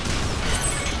 checked.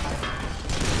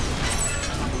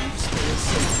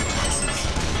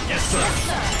 Yes, sir.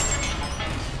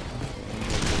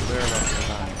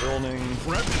 building.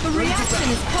 The reaction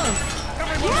is close.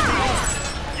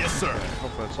 Yeah! Yes, sir.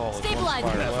 Hopefully that's all. There's one Stabilize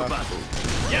spider it. left.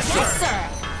 Yes, Yes, sir. sir!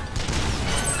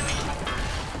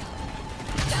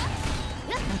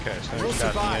 Okay, so We'll we've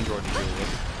got the survive. android to deal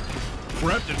with.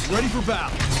 Prepped and ready for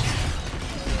battle.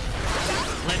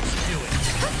 Let's do it.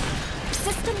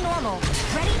 System normal.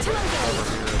 Ready to engage. Over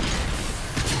here.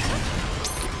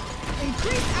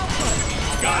 Increase output.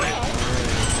 Got it.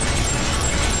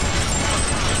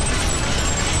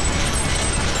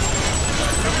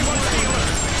 Everyone stay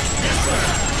alert. Yes, sir.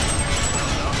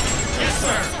 Yes,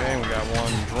 sir. Okay, we got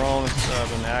one drone that's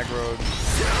been aggroed.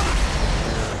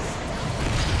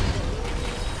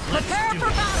 Prepare for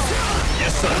battle.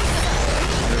 Yes, sir.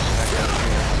 There's that guy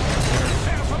here.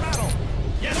 Prepare for battle.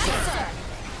 Yes, Yes, sir.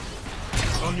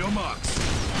 sir. On your marks.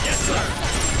 Yes, sir.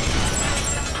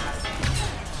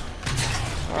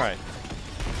 Alright.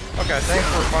 Okay, I think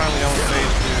we're finally done with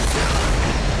phase 2.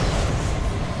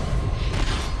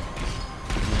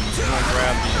 I'm gonna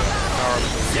grab the power up.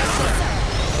 Yes, sir.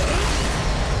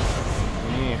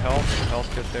 We need help. There's a health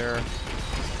kit there.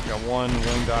 We got one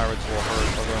wing diver that's a little hurt,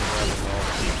 so I'll go and grab his health.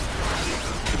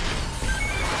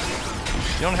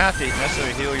 You don't have to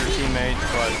necessarily heal your teammates,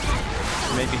 but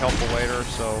it may be helpful later,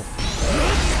 so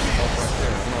help right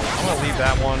there. I'm gonna leave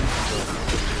that one.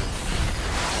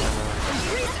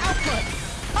 Increase output.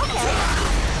 Okay.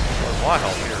 There's a lot of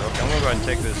health here. Okay, I'm gonna go ahead and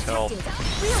take this health.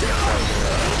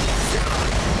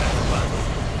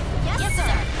 Yes,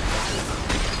 sir.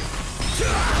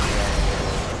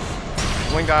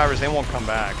 Wing divers, they won't come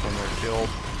back when they're killed.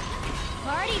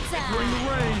 Party time. Bring the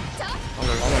rain. I'm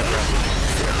gonna grab this.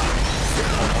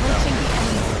 Approaching the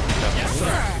enemy. Yes,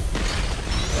 sir.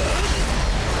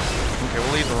 Okay,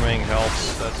 we'll leave the remaining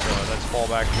healths. That's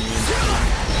fallback to me.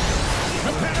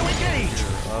 Prepare to engage.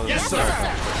 Yes, sir.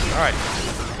 Alright.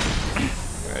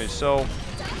 Okay, so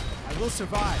I will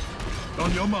survive.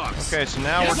 On your marks. okay, so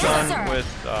now Yes, we're sir. done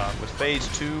with phase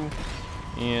 2,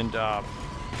 and now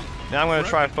I'm going to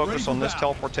try to focus on this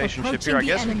teleportation ship here. I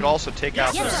guess we could also take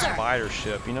out Yes, this sir. spider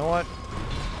ship. You know what?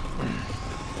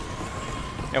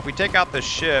 Now, if we take out this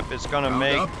ship, it's going to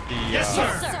make the Yes, sir.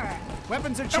 Yes, sir.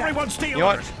 Weapons are checked. Everyone stay you know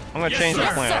what? alert. I'm going to Yes, change the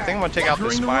sir. plan. I think I'm going to take out the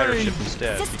During the spider rain. ship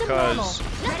instead, System normal. because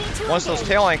Ready to once those engage.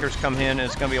 tail anchors come in,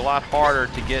 it's going to be a lot harder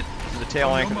to get to the tail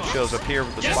anchor that shows up here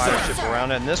with the Yes, spider sir. ship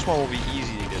around it, and this one will be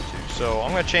easy to get to. So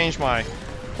I'm going to change my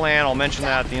plan. I'll mention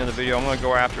that at the end of the video. I'm going to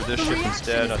go after this ship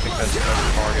instead. I think that's the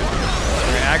better target. I'm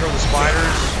going to aggro the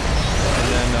spiders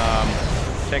and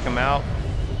then take them out.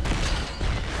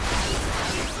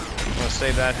 I'm going to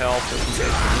save that health just in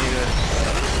case we need it.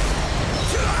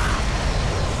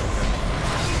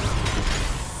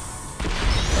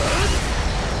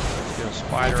 Let's get a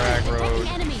spider aggroed.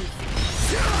 Enemies.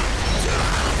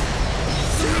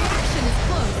 The reaction is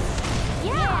close.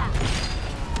 Yeah.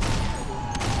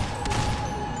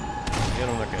 Get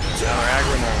them, look at it. Now they're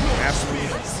aggroing, they're after me.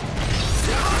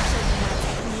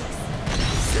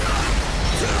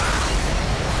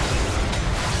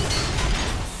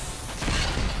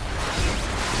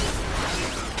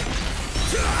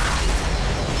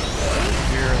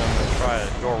 Here, and I'm going to try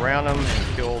to go around them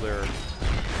and kill their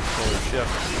ship.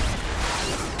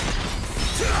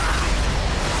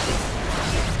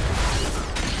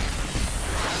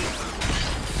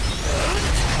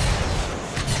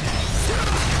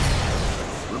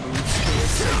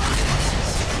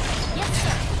 Yes,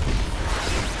 sir.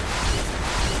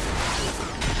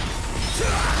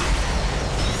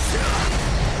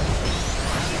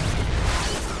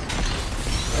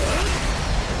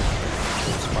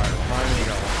 Spider behind me,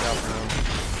 gotta watch out for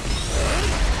him.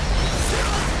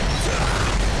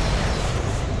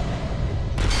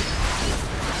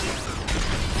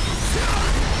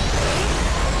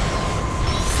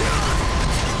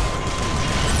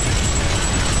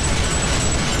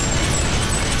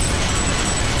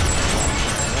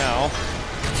 Now,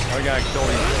 we gotta kill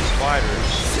these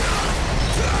spiders.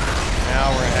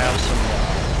 Now we're gonna have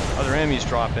some other enemies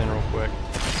drop in real quick.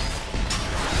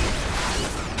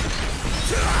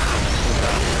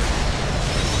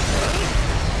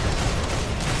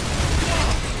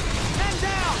 Man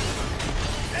down!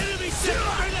 Enemy ship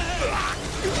right ahead.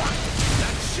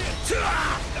 That ship.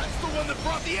 That's the one that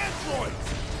brought the androids.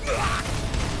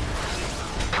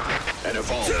 An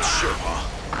evolved ship, huh?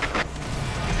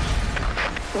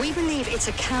 We believe it's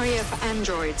a carrier for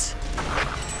androids.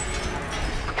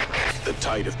 The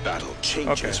tide of battle changes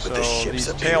Okay, with so the ship's these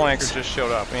appearance. tail anchors just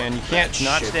showed up, and you can't That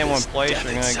not ship stay in one is place. death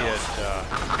You're gonna itself.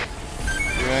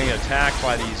 get attacked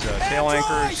by these tail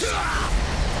anchors.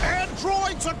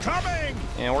 Androids are coming.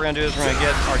 And what we're gonna do is we're gonna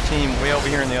get our team way over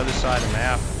here on the other side of the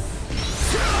map.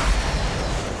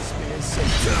 Space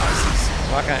safety devices.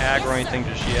 I'm not gonna aggro anything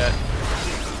just yet.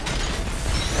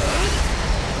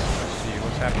 Let's see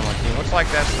what's happening to my team. Looks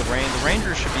like that's the rain. The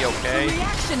Rangers should be okay. The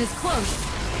reaction is close.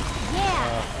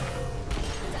 Yeah.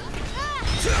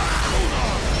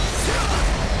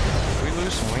 Did we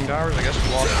lose some wing divers? I guess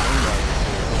we lost some wing divers.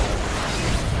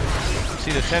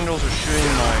 See, the tendrils are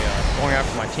shooting going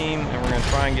after my team, and we're going to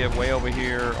try and get way over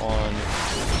here on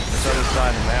this other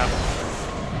side of the map.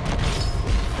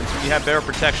 And so you have better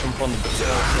protection from the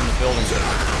buildings.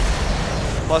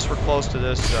 Plus, we're close to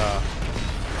this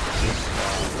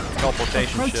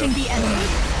teleportation ship. Approaching the enemy.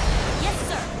 Yes,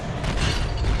 sir.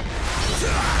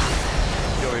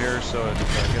 Go over here so it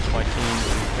gets my team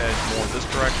to head more this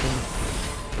direction.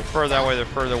 The further that way, they're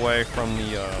further away from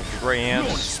the gray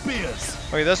ants.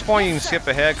 Okay, at this point you can skip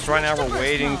ahead because right now we're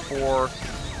waiting for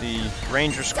the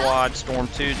Ranger Squad Storm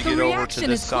 2 to get over to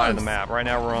this side of the map. Right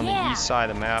now we're on the east side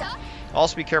of the map.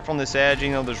 Also be careful on this edge. You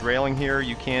know there's railing here.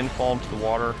 You can fall into the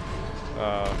water.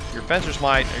 Your fencers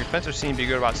seem to be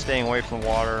good about staying away from the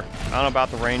water. I don't know about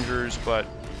the Rangers, but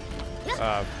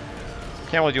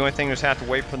can't really do anything. Just have to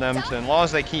wait for them to. As long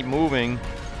as they keep moving,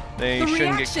 they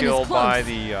shouldn't get killed by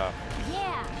the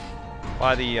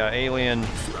alien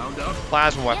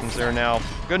plasma weapons there. Now,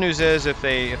 good news is if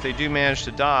they do manage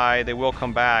to die, they will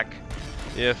come back.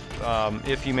 If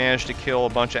you manage to kill a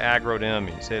bunch of aggroed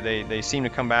enemies, they seem to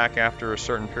come back after a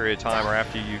certain period of time or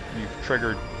after you've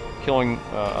triggered killing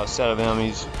a set of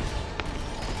enemies.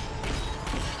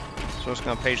 So just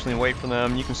gonna patiently wait for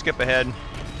them. You can skip ahead,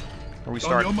 or we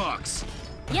start. On your marks.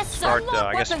 Yes, sir. Start,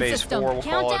 I guess phase 4. We'll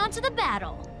call Countdown it. to the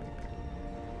battle.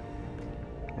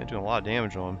 They're doing a lot of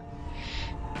damage on him.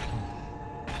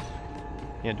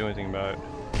 Can't do anything about it.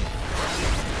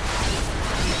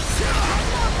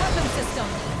 Weapon system.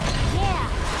 Yeah.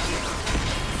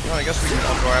 Well, I guess we can go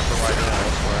after it right now.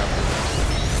 Let's go after it.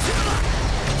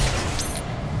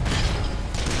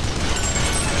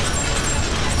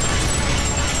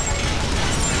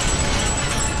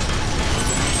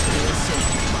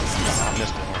 I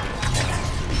missed it.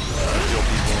 Kill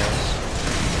people else.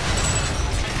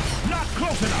 Not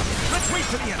close enough. Let's wait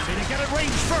for the enemy to get at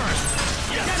range first.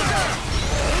 Yes, sir.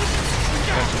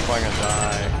 Defense is probably gonna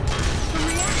die. The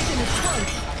reaction is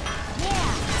close.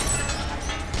 Yeah.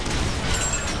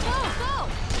 Go, go.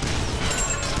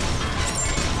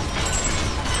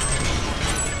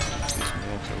 See some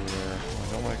ants over there. I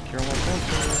don't like killing my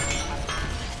fencer.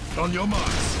 On your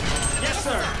marks. Yes,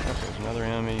 sir. Okay, there's another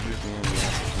enemy. Who's the enemy?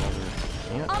 There's another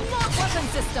ant. Unlock weapon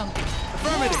system.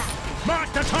 Affirmative. Yeah. Mark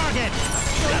the target.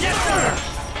 Yes, sir.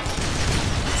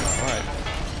 Alright.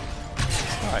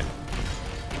 Alright.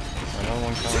 Another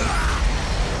one coming.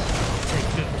 Take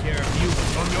good care of you.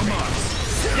 On your marks.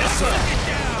 Yes, sir. Get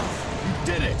down. You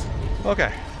did it.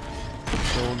 Okay.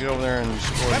 So we'll get over there and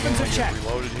destroy it. Weapons are checked.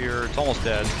 Reloaded here. It's almost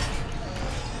dead.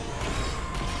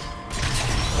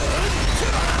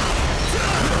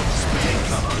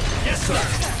 Yes, sir.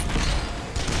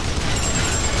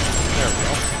 There we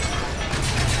go.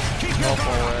 Keep your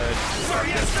guard up. Sir,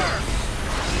 yes, sir.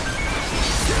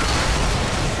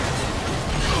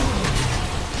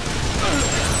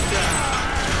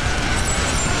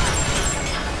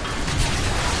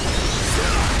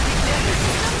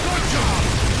 Good job.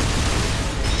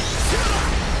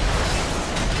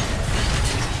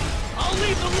 I'll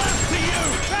leave the left to you.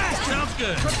 Fast. Sounds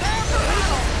good. Prepare for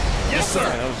battle. Yes, sir.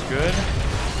 Okay, that was good.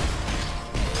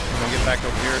 We're gonna get back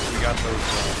over here so we got those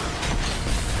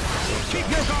Keep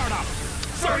your guard up.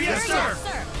 Sir, yes, sir. Yes,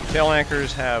 sir. tail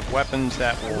anchors have weapons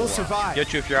that will We'll survive.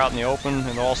 get you if you're out in the open,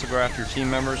 and they'll also go after your team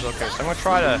members. Okay, so I'm gonna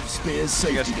try to, Spears,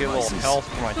 I guess, safety get a little devices. health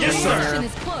for my team Yes, sir. Reaction here.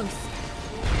 is close.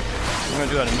 I'm gonna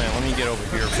do that in a minute. Let me get over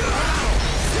here first.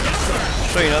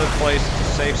 I'll show you another place. It's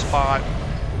a safe spot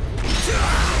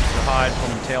to hide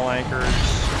from the tail anchors.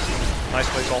 Nice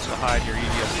place also to hide your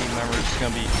EDF team members. It's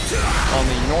gonna be on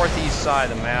the northeast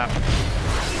side of the map,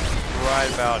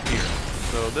 right about here.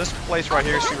 So this place right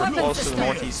here is super close to the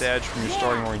northeast edge from your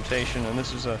starting orientation, and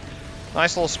this is a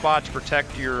nice little spot to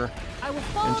protect your I will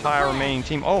follow entire the plan. remaining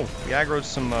team. Oh, we aggroed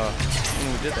some, when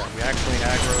we did that, I actually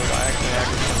aggroed some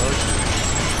of those two.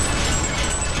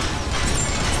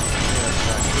 Yeah, that's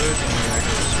not good, and we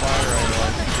aggroed the spider, I know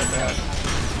I did that.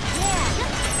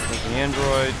 There's the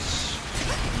androids,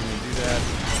 let me do that.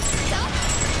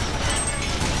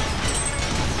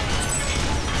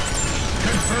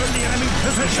 Confirm the enemy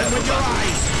position with your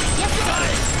eyes. Yes, sir.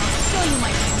 I'll show you my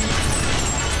technique.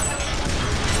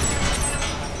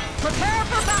 Prepare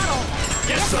for battle.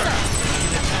 Yes, sir.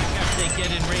 Attack after they get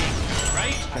in range,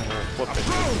 right? And we'll flip it.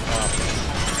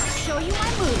 Show you my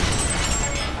move.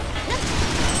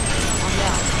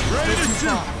 Ready to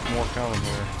shoot. More coming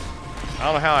here. I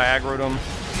don't know how I aggroed them.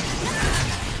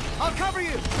 I'll cover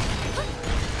you!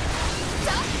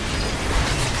 Stop.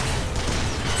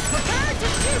 Prepare to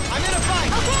shoot! I'm in a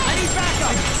fight! Okay. I need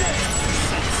backup!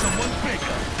 Send someone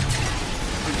bigger.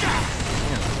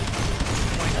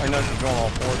 I know she's going all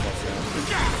forward like that.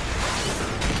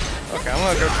 Okay, I'm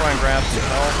gonna go try and grab some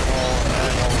health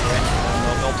while we wait for them.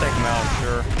 They'll take them out, I'm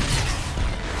sure.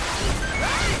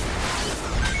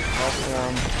 Health for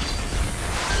them.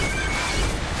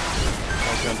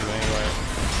 I was gonna do anyway.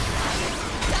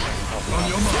 Help them On out.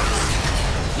 your marks.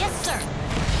 Yes, sir.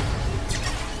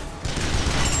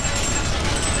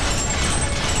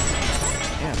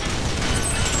 Yeah.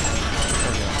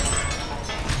 There we go.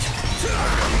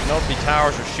 Nope, the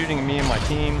towers are shooting at me and my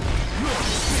team.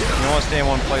 You don't want to stay in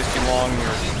one place too long. You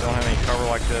don't have any cover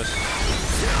like this.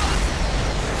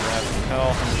 Grab some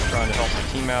health. I'm just trying to help the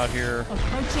team out here.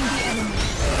 Approaching the enemy.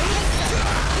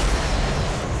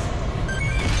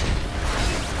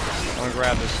 I'm gonna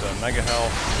grab this mega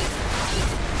health.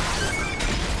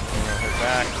 I'm gonna head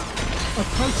back.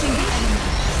 Approaching the enemy.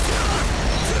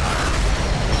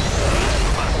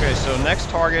 Okay, so next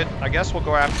target, I guess we'll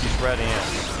go after these red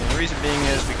ants. And the reason being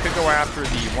is we could go after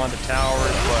one of the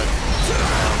towers, but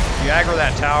if you aggro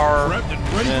that tower,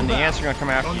 then the ants are going to come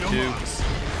after you too.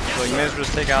 So you may as well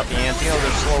just take out the ants. You know,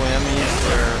 they're slow enemies.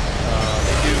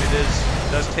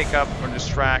 It does take up or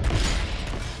distract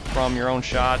from your own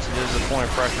shots. It is a point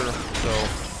of pressure. So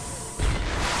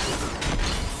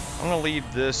I'm going to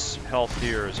leave this health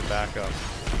here as a backup.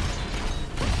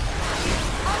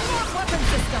 Unlock weapon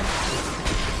system.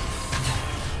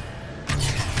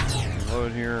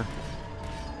 Load here.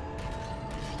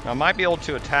 Now I might be able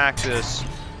to attack this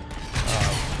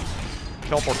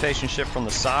teleportation ship from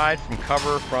the side, from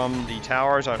cover, from the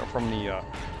towers, from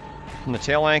the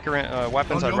tail anchor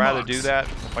weapons. I'd rather do that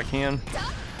if I can.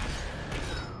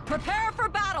 Prepare for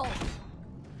battle.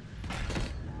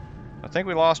 I think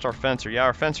we lost our fencer. Yeah,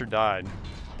 our fencer died.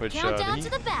 Which Countdown to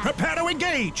the back. Prepare to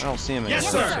engage. I don't see him anymore. Yes,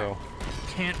 sir. So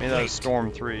Can't maybe that wait. was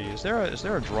Storm 3. Is there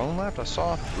a drone left? I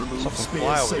saw Remove something spear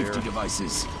fly over safety here.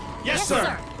 devices. Yes,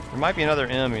 sir. There might be another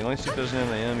enemy. Let me see if there's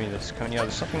another enemy that's coming. Yeah,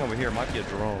 there's something over here. It might be a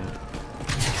drone.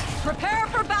 Prepare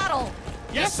for battle.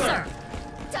 Yes, sir.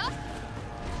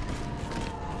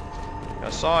 I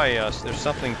saw there's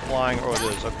something flying. Oh, it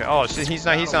is. Okay. Oh, see, he's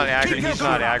not aggro. He's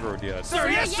not aggroed yet. Sir,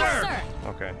 yes, sir.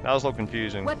 Okay, that was a little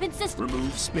confusing. Weapon system.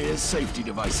 Remove spear safety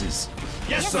devices.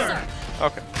 Yes, sir.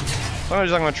 Okay. So I'm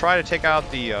going to try to take out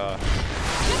the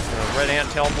red ant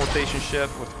teleportation ship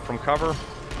from cover.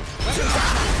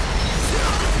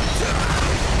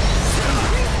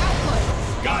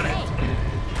 Got it.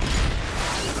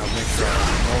 I'll make sure I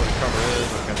know where the cover is.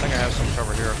 Okay, I think I have some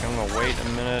cover here. Okay, I'm going to wait a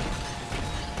minute.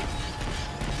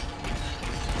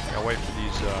 I'll wait for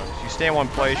these. If you stay in one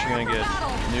place, you're going to get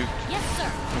nuked. Yes, sir.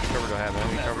 How much cover do I have?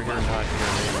 Any cover here? Not here.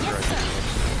 Maybe right here.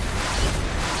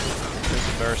 This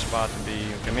is a better spot to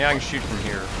be. Okay, maybe I can shoot from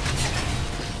here.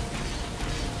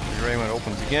 Be ready when it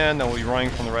opens again. Then we'll be running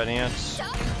from the red ants.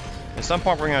 At some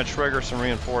point, we're going to trigger some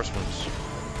reinforcements.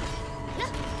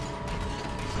 Let's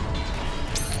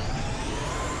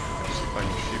see if I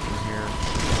can shoot from here.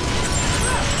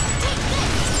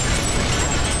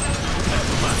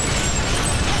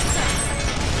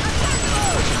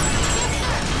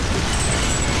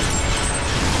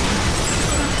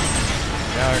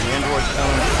 Now the android's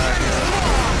coming back here.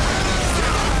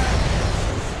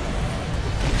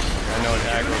 I know it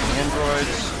aggro the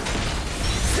androids.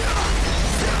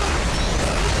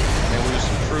 Maybe lose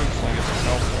some troops and get some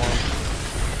help for them.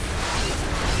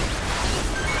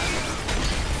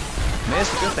 Maybe that's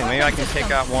a good thing. Maybe I can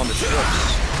take out one of the ships.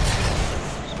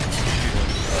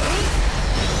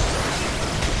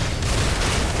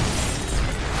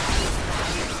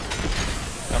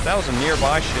 Now, if that was a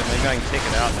nearby ship, maybe I can take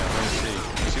it out now. Let me see.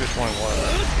 Let's see which one it was.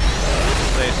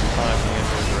 Save some time for the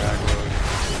androids are aggroed.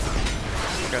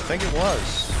 Okay, I think it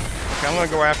was. Okay, I'm going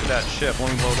to go after that ship.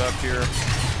 Let me load up here.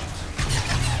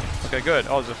 Okay, good.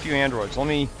 Oh, there's a few androids. Let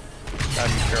me...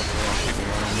 Gotta be careful. They don't shoot me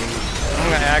when I move. I'm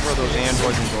going to aggro those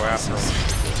androids and go after them.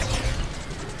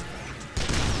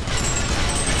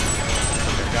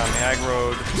 Okay, got them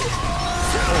aggroed. Oh,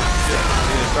 shit.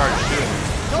 See, they started shooting.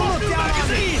 Don't look down on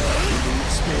me! Remove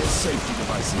spear safety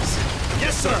devices.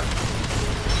 Yes, sir.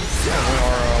 Yeah,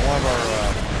 one of our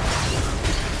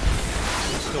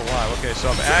still alive. Okay, so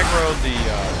I've aggroed the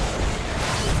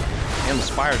and the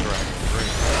spires are aggroed. Great.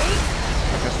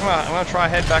 Okay, so I'm gonna try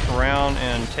head back around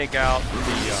and take out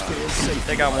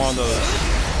one of those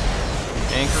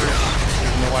anchors.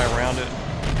 There's no way around it.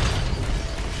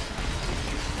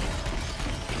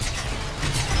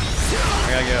 I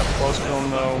gotta get up close to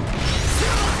them though.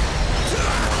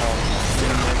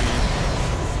 Maybe.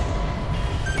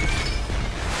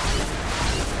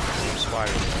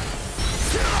 spider there.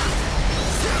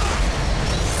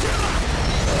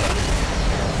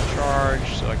 Charge,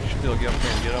 so I can still get up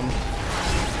here and get them.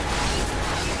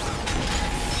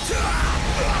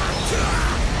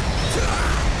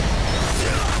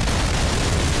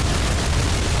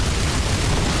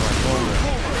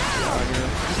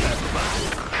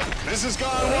 This is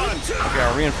gone one. Okay,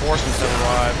 our reinforcements have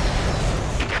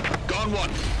arrived. Gone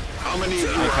one. How many of you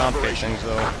They are complicate things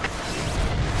though.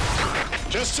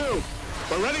 Just two.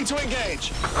 We're ready to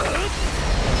engage.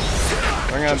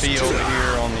 We're gonna be over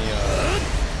here on the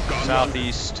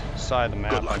southeast side of the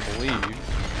map, I believe. We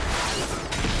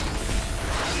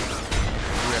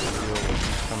have to deal with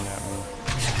who's coming at me.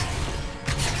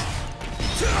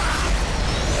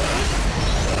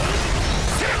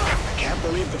 Can't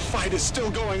believe the fight is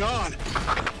still going on.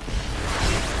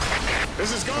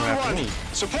 This is gone after one. me.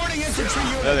 Supporting infantry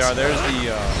units. There they are. There's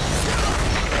the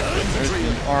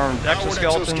armed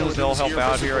exoskeletons. They'll help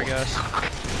out here, I guess.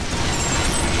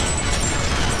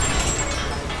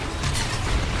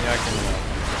 Yeah, I can.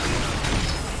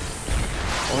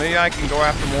 Well, maybe I can go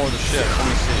after more of the ships. Let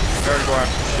me see. I better go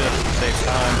after the ships to save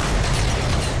time.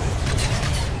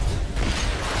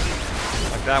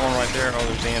 Like that one right there. Oh,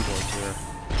 there's androids there.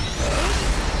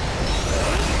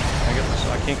 I get this.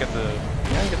 I can't get the.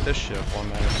 Yeah, I can get this ship one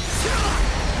minute.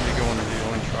 Let me go into the.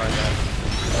 Let me try that.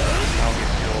 I'll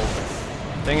get killed.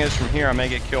 Thing is, from here I may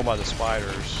get killed by the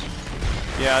spiders.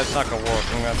 Yeah, it's not gonna work.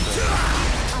 I'm gonna have to.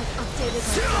 I've updated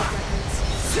my club records.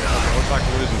 Okay, looks like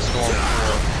we're losing Storm 4.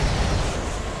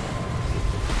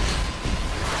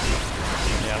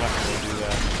 Yeah, I'm not gonna go do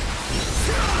that.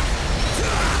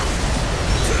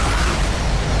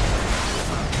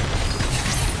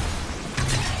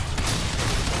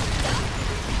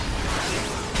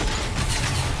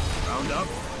 Round up.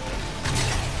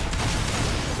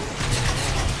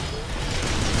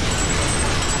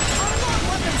 Unlock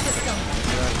weapon system.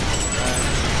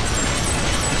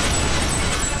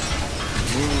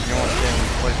 Move, you want to stay in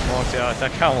place long. Yeah,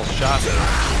 that guy almost shot me.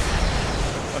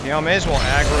 Okay, I may as well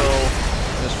aggro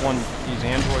these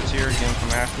androids here, get them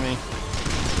come after me.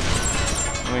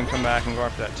 And we can come back and go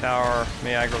after that tower.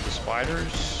 May aggro the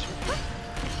spiders.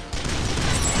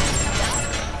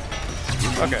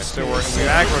 Okay, so we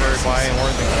aggroed everybody and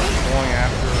we're going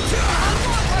after.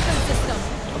 Unlock weapon system.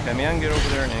 Okay, maybe I can get over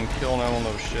there and kill one of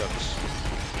those ships.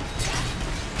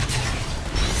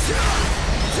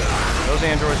 Those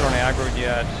androids aren't aggroed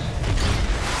yet.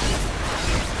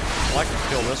 I'd like to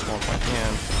kill this one if I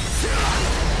can.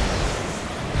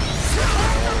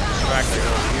 Distract it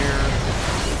over here.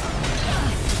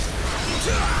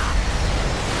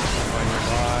 Right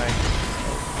nearby.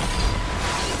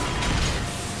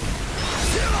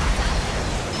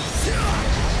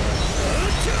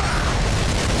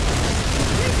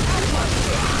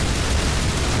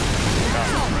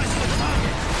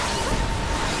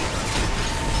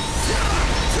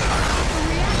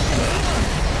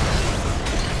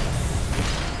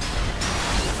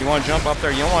 You want to jump up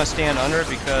there, you don't want to stand under it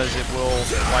because it will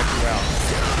wipe you out.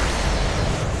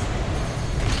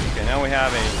 Okay, now we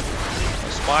have a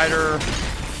spider,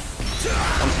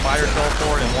 one spider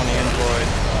teleport, and one android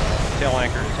tail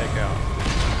anchor to take out.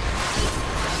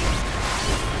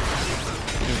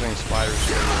 Using spiders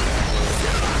here.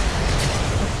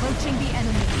 Approaching the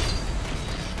enemy.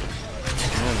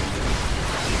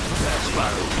 That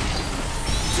spiral.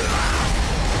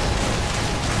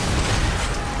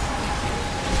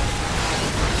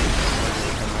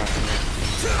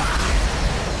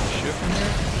 Ship in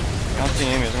here? I don't see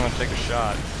enemies, I'm going to take a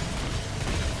shot.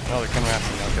 Oh, they're coming after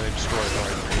me. Okay, they destroyed it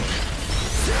already.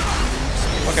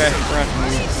 Okay, we're going to have to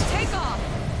move. Take off.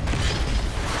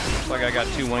 Looks like I got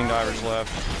 2 wing divers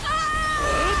left.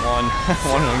 One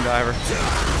wing diver.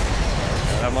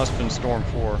 Yeah, that must have been Storm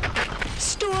 4.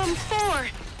 Storm 4.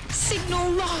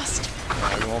 Signal lost.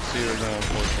 Yeah, we won't see her again,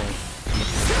 unfortunately.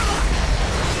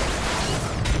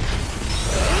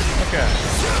 Okay.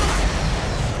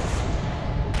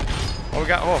 Oh, we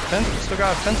got, fencer, still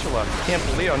got a fencer left. I can't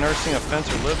believe I've never seen a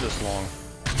fencer live this long.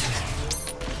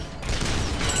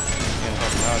 Can't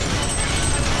help him out.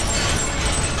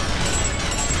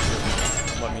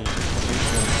 Let me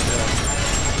instead.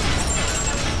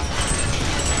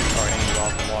 Alright, I need to get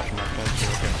off and watch my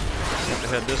fencer. Okay. I have to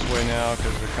head this way now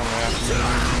because they're coming after me.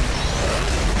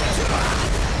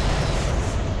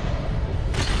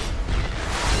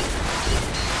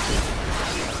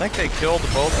 I think they killed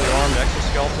both the armed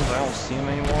exoskeletons. I don't see them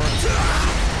anymore.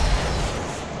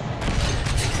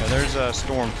 Yeah, there's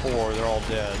Storm 4. They're all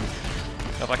dead.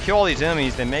 Now, if I kill all these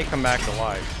enemies, they may come back to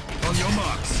life. On your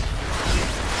marks.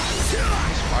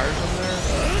 Any spiders over there?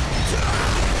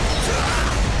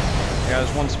 Yeah,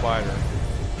 there's one spider. Get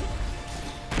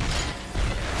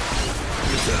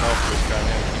some help for this guy,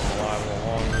 man. Keep him alive a little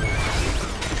longer.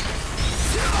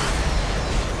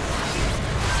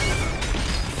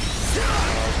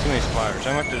 There's too many spiders.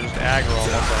 I'm going to have to just aggro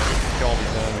them once I kill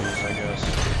these enemies, I guess.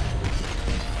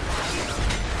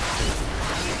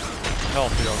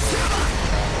 Health here, I'll go.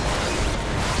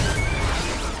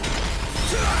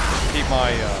 Keep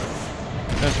my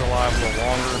Fencer alive a little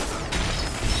longer.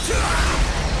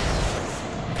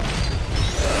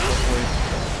 Hopefully.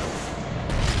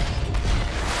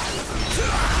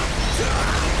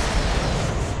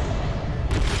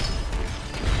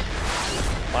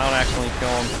 I don't accidentally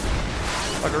kill him.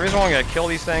 Look, the reason why I gotta kill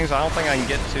these things, I don't think I can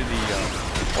get to the,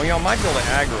 well, you know, I might be able to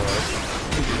aggro it.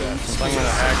 Let me do that, since I'm gonna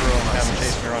aggro and have them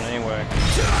chase me around anyway.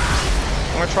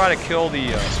 I'm gonna try to kill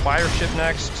the spider ship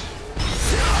next.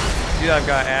 See that I've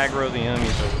got to aggro the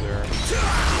enemies over there.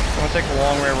 I'm gonna take a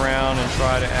long way around and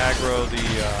try to aggro the,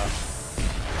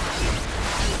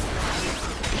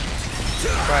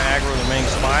 main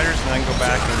spiders, and then go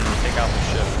back and take out the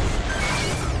ship.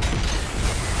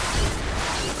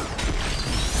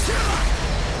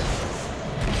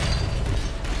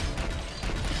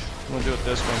 I'm gonna do it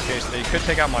this way in case they could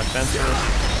take out my fencer.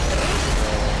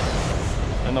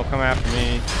 Then they'll come after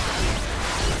me.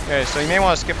 Okay, so you may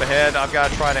want to skip ahead. I've got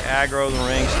to try to aggro the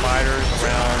remaining spiders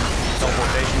around the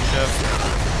teleportation ship.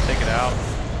 Take it out.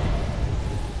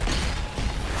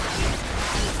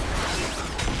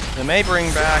 They may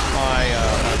bring back my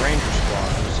my ranger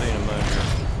squad. We'll see in a minute here.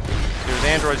 There's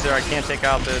androids there. I can't take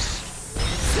out this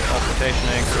teleportation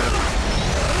anchor.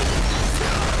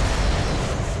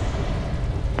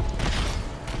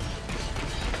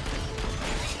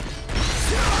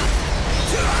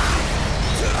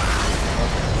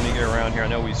 Around here, I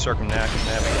know we circumnavigate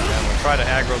them. I'm going to try to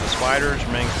aggro the spiders,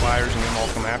 remaining spiders, and them all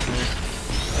come after me.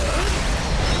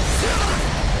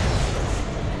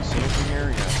 See it from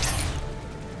here? Yeah.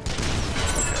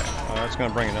 Okay. Oh, that's going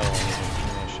to bring another one.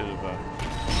 I should have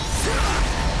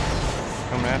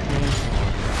come after me.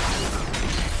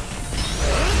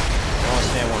 I want to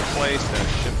stay in one place. That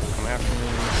ship will come after me.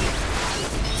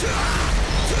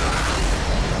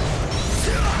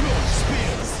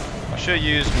 I should have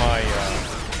used my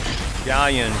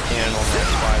galleon cannon on that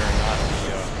spider, and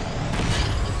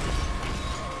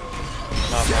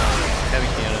not my heavy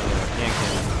cannon or hand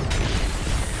cannon.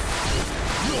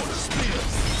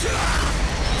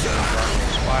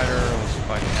 Spider, let's see if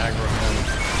I can aggro him.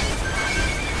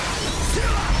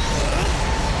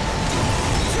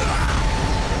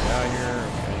 Get out here.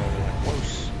 Okay, no, they're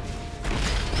close.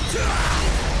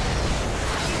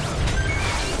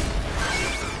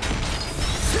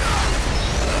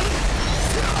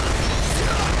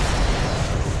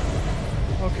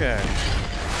 Okay.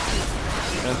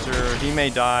 Fencer, he may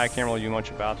die. I can't really do much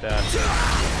about that.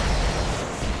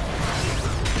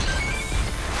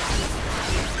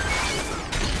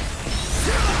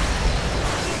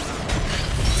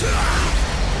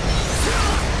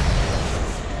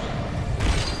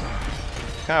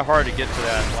 It's kind of hard to get to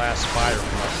that last spider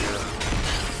from up here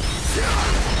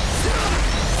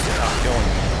without killing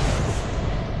him.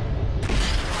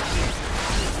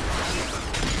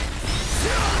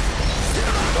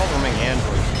 All the remaining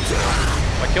androids.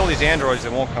 If I kill these androids, they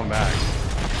won't come back.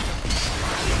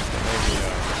 Maybe,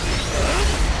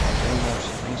 any more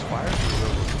spiders?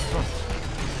 Huh.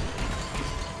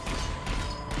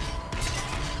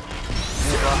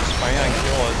 Drop a spider and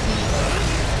kill it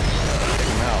and take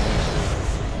them out.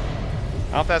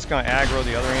 I don't know if that's going to aggro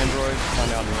the other androids.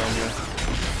 Find out in the end here.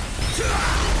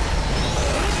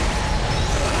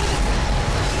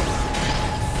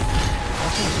 I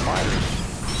don't see the spiders.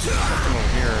 Something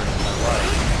over here to my right.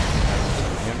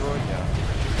 Android? Yeah.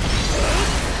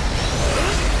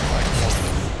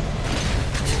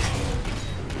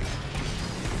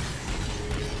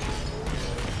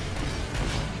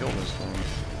 Kill this thing.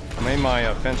 I made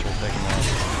my fencer take him out.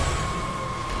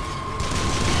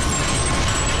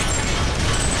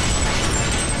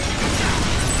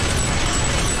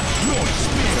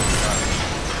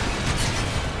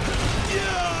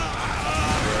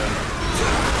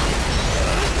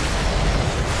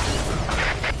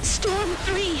 Storm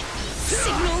 3!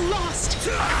 Signal lost!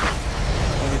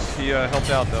 At least he helped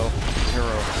out though.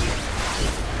 Hero.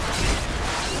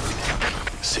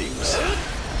 Seems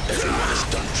everyone is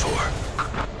done for.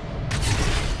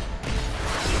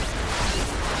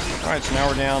 Alright, so now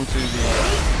we're down to the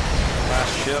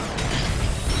last ship.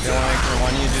 What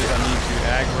I need to do is I need to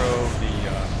aggro the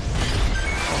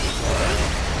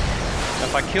now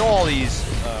if I kill all these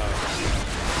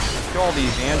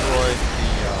androids,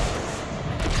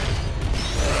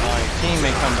 my team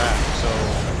may come back, so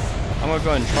I'm going to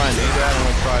go ahead and try and do that. I'm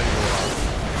going to try to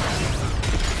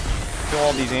kill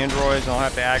all these androids. I'll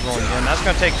have to aggro again. That's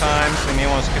going to take time, so you may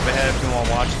want to skip ahead if you want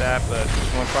to watch that, but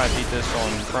I'm going to try to beat this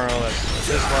on Inferno. That's at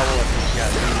this level. That's what you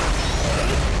got to do.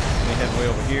 Let me head way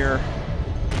over here.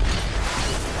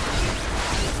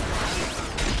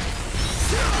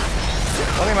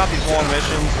 One thing about these long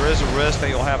missions, there is a risk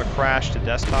that you'll have a crash to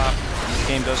desktop. This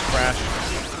game does crash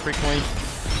frequently.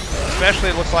 Especially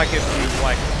it looks like if you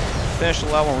finish the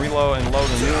level and reload and load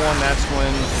a new one, that's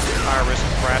when there's higher risk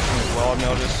of crashing as well, I've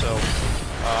noticed. So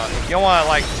if you don't want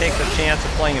to take the chance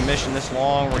of playing a mission this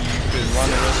long where you could run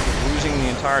the risk of losing the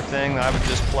entire thing, I would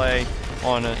just play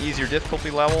on an easier difficulty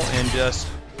level and just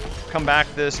come back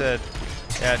to this at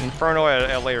Inferno at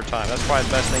a later time. That's probably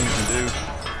the best thing you can do.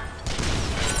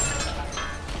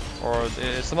 Or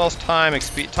it's the most time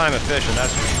efficient,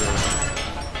 that's for sure.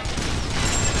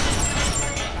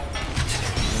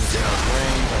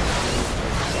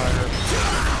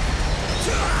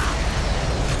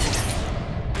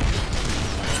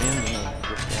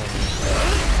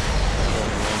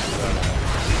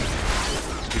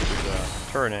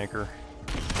 Turret anchor.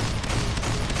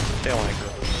 Tail anchor.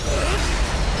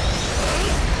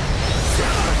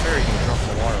 How fair you can jump in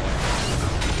the water like that.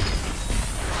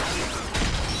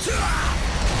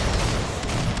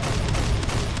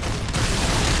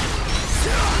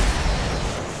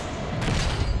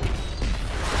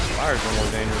 Fires are more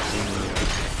dangerous than the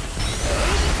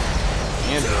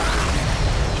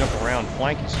androids. Jump around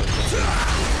flanky stuff.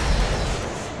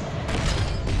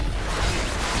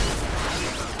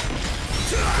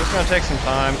 It's going to take some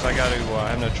time, so I got to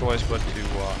have no choice but to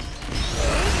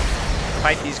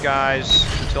fight these guys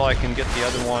until I can get the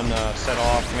other one set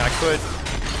off. I mean,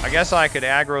 I guess I could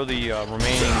aggro the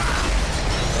remaining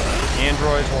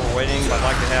androids while we're waiting, but I'd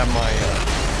like to have my,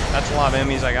 that's a lot of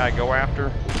enemies I gotta go after.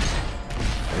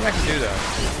 Maybe I can do that.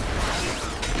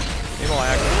 Maybe I'll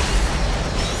aggro.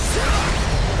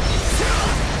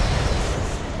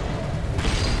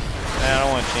 Nah, I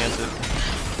don't want to chance it.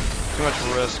 Too much of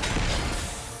a risk.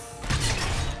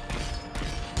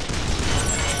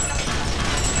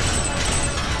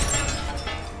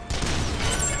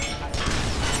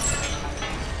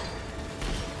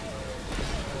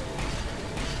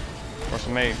 Of course, I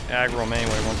may aggro them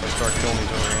anyway once I start killing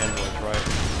these other androids, right?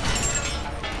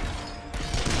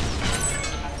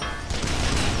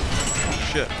 Oh,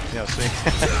 shit. Yeah, see?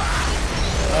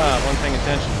 One thing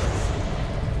attention.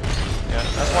 Yeah,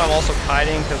 that's why I'm also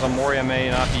kiting, because I'm worried I may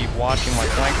not be watching my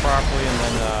flank properly, and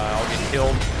then I'll get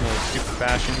killed in a stupid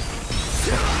fashion.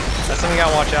 That's something you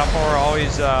gotta watch out for.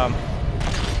 Always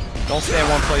don't stay in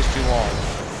one place too long.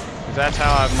 Because that's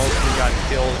how I've mostly gotten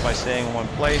killed, by staying in one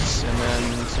place, and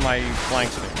then somebody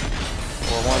flanks me.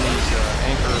 Or one of these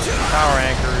power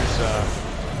anchors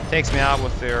takes me out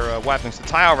with their weapons.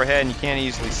 It's high overhead, and you can't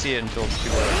easily see it until it's too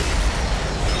late.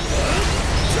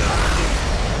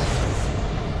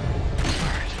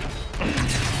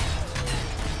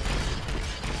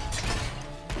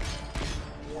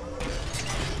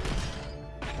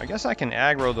 I guess I can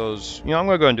aggro those. You know, I'm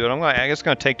going to go and do it. I guess it's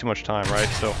going to take too much time, right?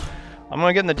 So I'm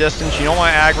going to get in the distance. You don't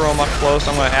want to aggro them up close.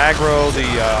 I'm going to aggro the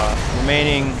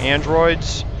remaining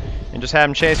androids and just have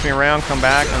them chase me around, come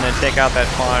back, and then take out that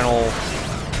final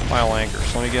anchor.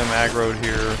 So let me get them aggroed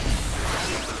here.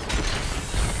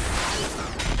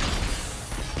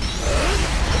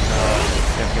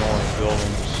 Can't get one of these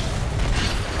buildings.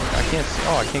 I can't see.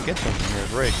 Oh, I can't get to them from here.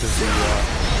 Great, because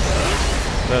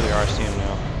there they are. I see them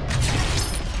now.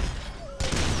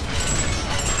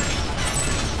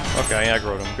 Okay, I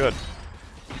aggroed him. Good.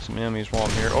 Some enemies while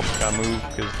I'm here. Oh, gotta move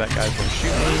because that guy's gonna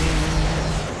shoot me.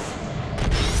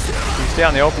 If you stay out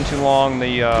in the open too long,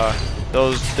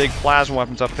 those big plasma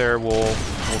weapons up there will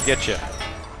get you.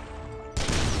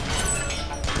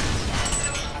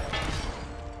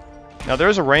 Now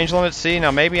there's a range limit. See,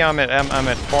 now maybe I'm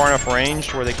at far enough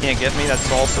range where they can't get me.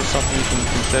 That's also something you can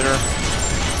consider.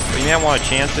 But you may want to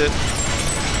chance it.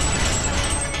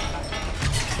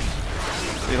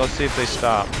 See, let's see if they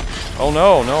stop. Oh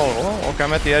no, no. Oh, okay,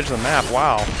 I'm at the edge of the map.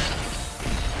 Wow.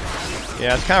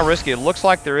 Yeah, it's kind of risky. It looks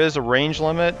like there is a range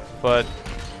limit, but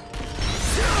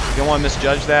you don't want to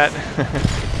misjudge that.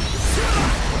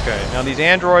 Okay, now these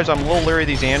androids, I'm a little leery of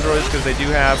these androids because they do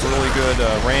have really good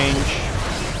range.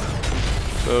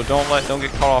 So don't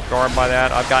get caught off guard by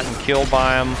that. I've gotten killed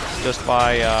by them just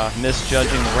by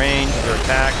misjudging the range of their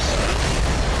attacks.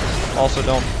 Also,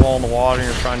 don't fall in the water and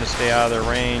you're trying to stay out of their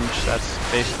range. That's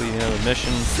basically the end of the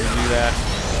mission to do that.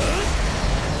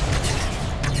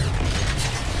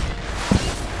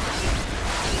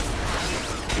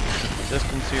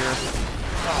 Distance here.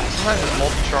 Oh, sometimes this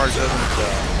multi-charge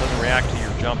doesn't react to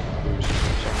your jump boost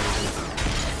for some reason.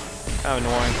 Kind of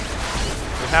annoying.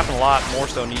 It happened a lot more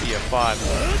so in EDF5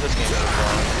 than this game so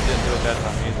far. It didn't do it that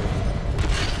time either.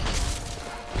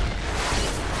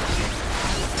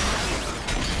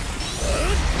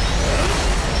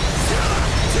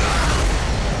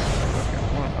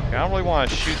 Okay, I don't really want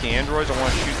to shoot the androids. I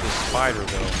want to shoot this spider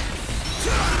though.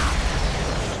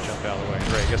 Just jumped out of the way.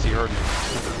 Great, I guess he heard me.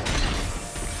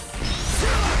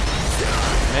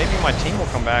 Maybe my team will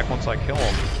come back once I kill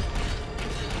him.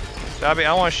 So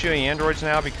I want to shoot the androids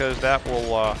now because that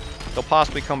will, they'll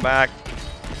possibly come back.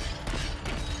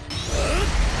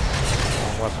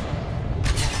 Weapon.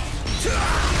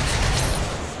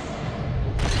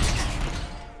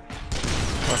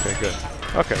 Okay, good.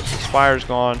 Okay, so the spider's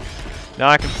gone. Now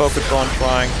I can focus on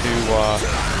trying to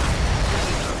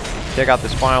take out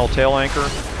this final tail anchor.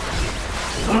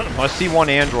 I see one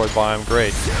android by him.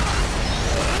 Great.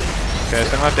 Okay,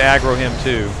 so I'm going to have to aggro him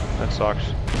too. That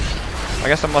sucks. I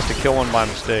guess I must have killed one by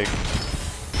mistake.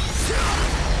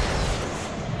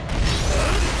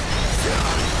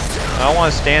 I don't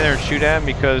want to stand there and shoot at him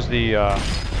because the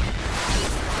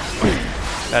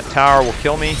that tower will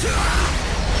kill me. Where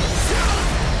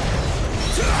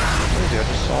is he? I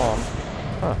just saw him.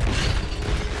 Huh.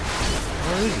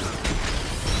 Where is he?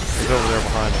 He's over there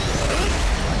behind me.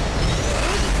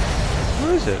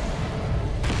 Where is it?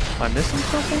 Am I missing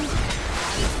something?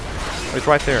 Oh, he's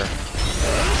right there.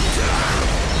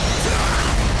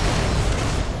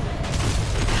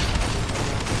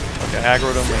 Okay, I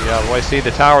aggroed him. Yeah, well, I see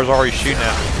the tower's already shooting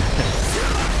at me.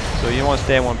 So you want to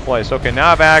stay in one place. Okay,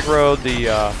 now I've aggroed the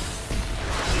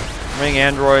ring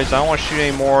androids. I don't want to shoot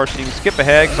anymore, so you can skip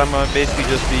ahead because I'm going to basically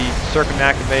just be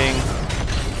circumnavigating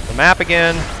the map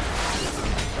again. So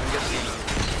I can get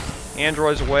the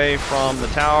androids away from the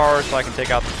tower so I can take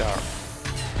out the tower.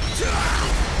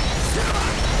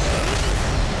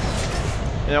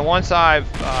 And then once I've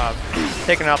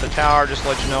taken out the tower, just to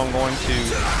let you know, I'm going to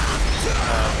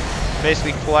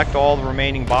basically collect all the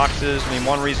remaining boxes. I mean,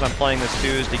 one reason I'm playing this too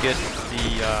is to get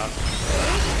the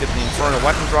Inferno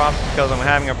weapon drops because I'm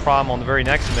having a problem on the very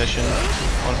next mission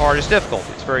on hardest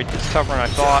difficulty. It's tougher than I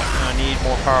thought, and I need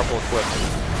more powerful equipment.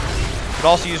 Could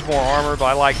also use more armor, but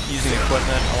I like using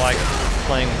equipment. I like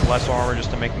playing with less armor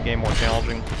just to make the game more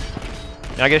challenging.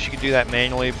 And I guess you could do that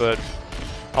manually, but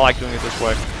I like doing it this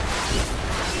way.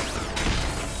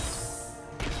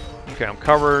 Okay, I'm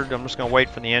covered. I'm just going to wait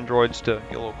for the androids to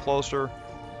get a little closer.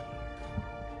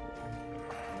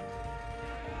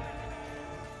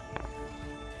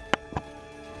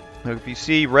 Now, if you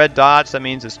see red dots, that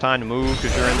means it's time to move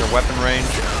because you're in their weapon range.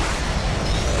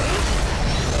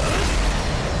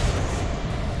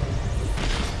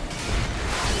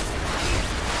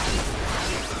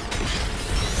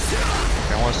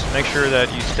 Okay, I want to make sure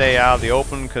that you stay out of the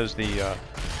open because the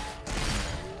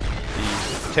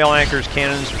tail anchor's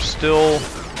cannons are still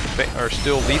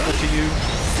lethal to you,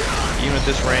 even at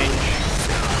this range.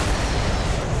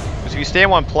 Because if you stay in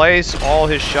one place, all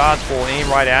his shots will aim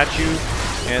right at you,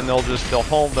 and they'll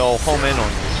home in on you.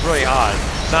 It's really odd.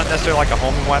 It's not necessarily like a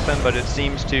homing weapon, but it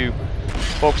seems to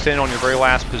focus in on your very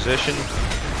last position.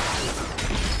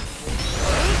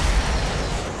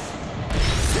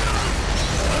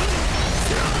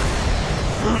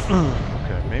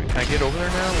 Okay, maybe can I get over there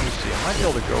now? Let me see. I might be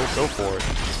able to go for it.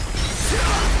 I'm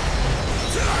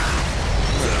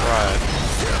gonna try it.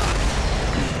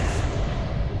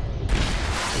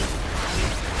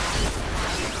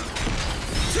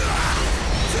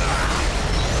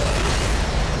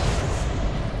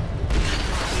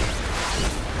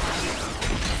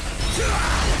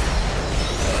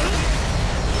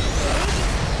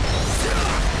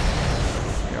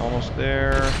 Okay, almost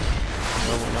there.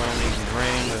 Level 9 is in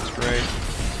range, that's great.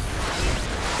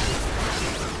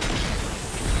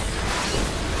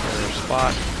 There's a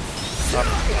spot. Up.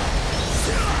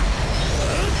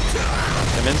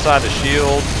 I'm inside the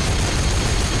shield.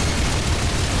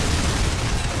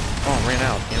 Oh, I ran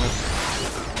out, damn it.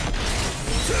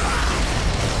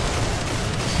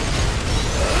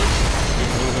 Keep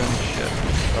moving, shit.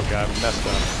 Okay, I messed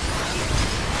up.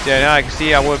 Yeah, now I can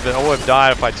see I would have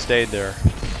died if I'd stayed there.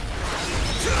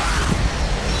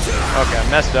 Okay, I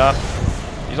messed up.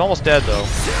 He's almost dead though.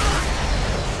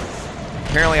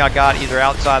 Apparently I got either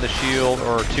outside the shield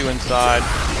or two inside.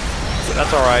 But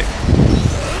that's alright.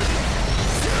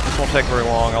 This won't take very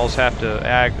long. I'll just have to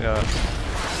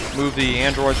move the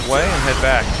androids away and head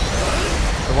back.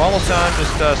 So we're almost done.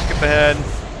 Just skip ahead.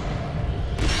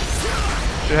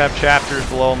 Should have chapters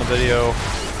below in the video.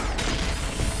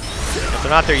 If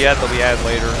they're not there yet, they'll be added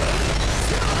later.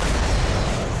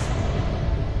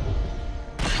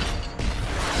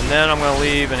 then I'm going to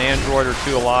leave an android or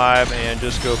two alive and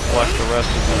just go collect the rest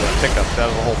of the pickups. That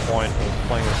was the whole point of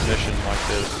playing this mission like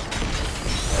this.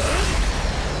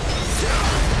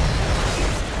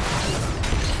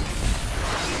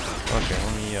 Okay,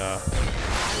 let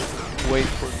me wait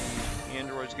for the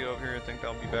androids to get over here. I think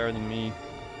that'll be better than me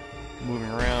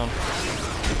moving around.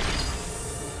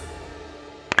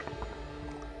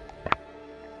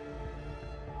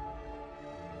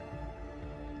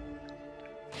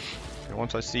 Okay,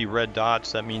 once I see red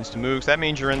dots, that means to move. That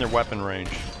means you're in their weapon range.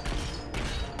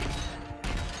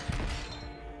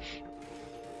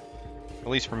 At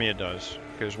least for me it does.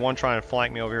 There's one trying to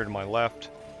flank me over here to my left.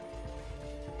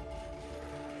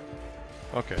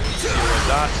 Okay, see red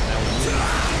dots, now we move.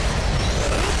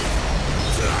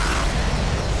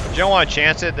 If you don't want to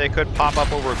chance it, they could pop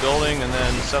up over a building and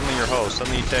then suddenly you're host.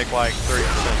 Suddenly you take like 30%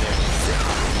 damage.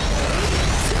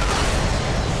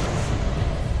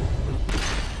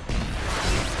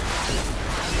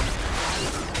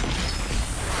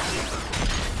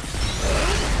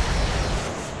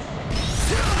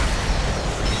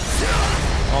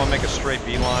 I want to make a straight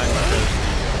beeline because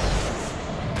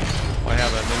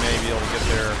they may be able to get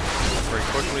there very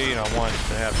quickly, and I want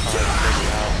to have time to take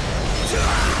them out.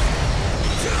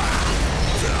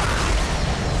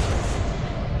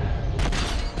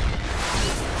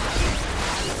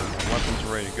 My weapons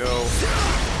are ready to go.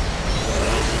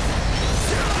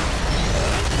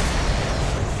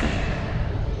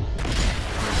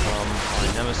 Here come my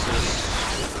nemesis.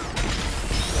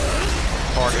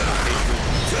 Target of hatred.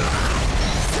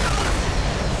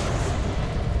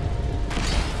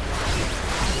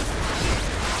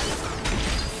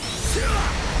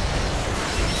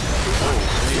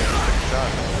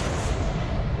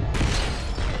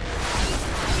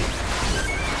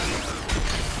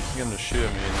 Get him to shoot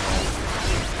me.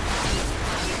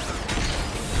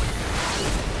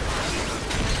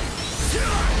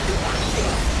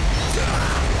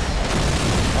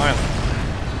 Finally.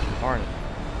 Darn it.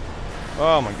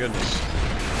 Oh my goodness.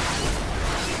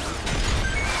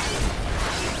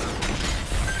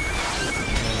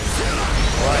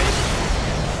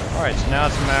 Alright, so now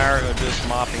it's a matter of just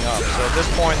mopping up. So at this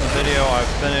point in the video, I've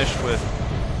finished with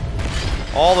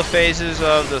all the phases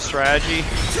of the strategy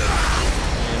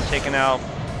and taken out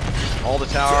all the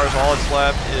towers. All that's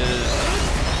left is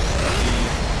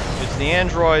the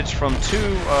androids from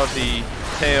two of the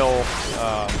tail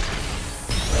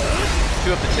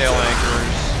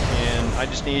anchors, and I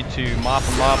just need to mop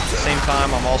them up. At the same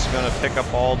time, I'm also going to pick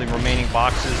up all the remaining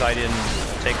boxes I didn't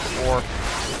take before.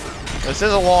 This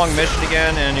is a long mission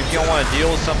again, and if you don't want to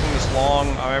deal with something this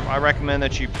long, I recommend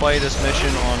that you play this mission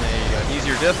on a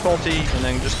easier difficulty, and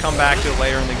then just come back to it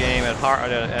later in the game at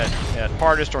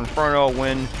hardest or Inferno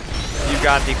when you've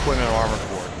got the equipment and armor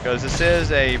for it. Because this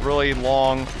is a really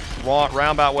long,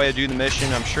 roundabout way to do the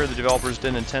mission. I'm sure the developers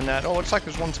didn't intend that. Oh, looks like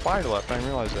there's one spider left. I didn't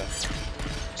realize that.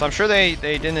 So I'm sure they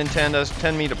didn't intend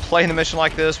me to play the mission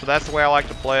like this, but that's the way I like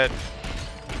to play it.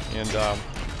 And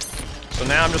so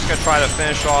now I'm just going to try to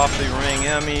finish off the remaining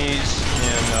enemies,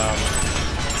 and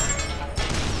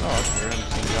oh, that's weird.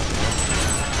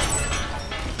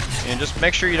 And just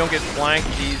make sure you don't get flanked.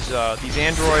 These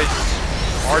androids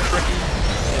are tricky,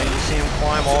 and you see them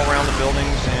climb all around the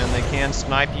buildings, and they can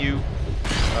snipe you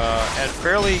at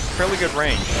fairly good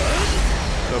range.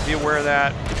 So be aware of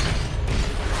that.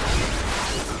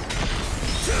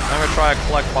 I'm going to try to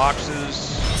collect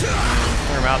boxes.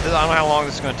 Clear him out. I don't know how long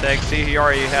this is going to take. See, he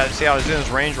already had. See, I was in his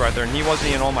range right there, and he wasn't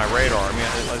even on my radar. I mean,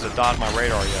 as a dot on my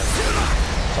radar yet.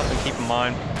 Something to keep in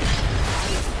mind.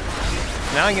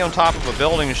 Now I can get on top of a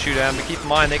building and shoot at him, but keep in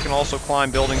mind they can also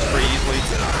climb buildings pretty easily.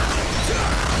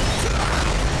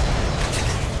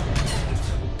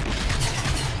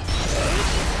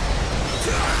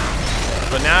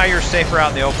 But now you're safer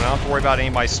out in the open. I don't have to worry about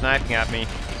anybody sniping at me.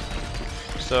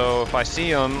 So if I see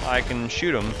him, I can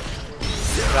shoot him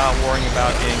without worrying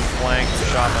about getting flanked or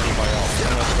shot by anybody else.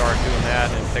 I'm going to start doing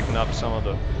that and picking up some of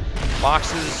the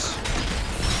boxes.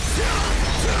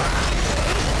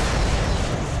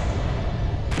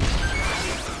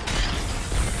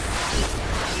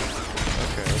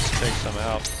 Okay, let's take some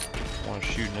out. I want to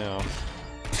shoot now.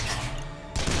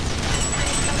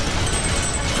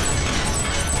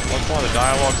 What's one of the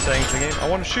dialogue settings in the game? I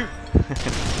want to shoot.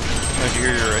 If you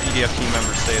hear your EDF team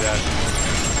members say that.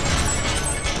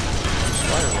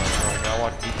 Spider one. Alright, gotta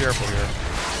watch. Be careful here.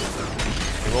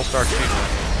 Okay, we'll start shooting.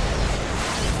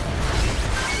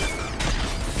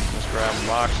 Just grabbing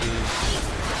boxes.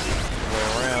 Way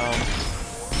around.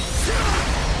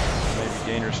 Maybe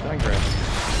dangerous. I can grab these.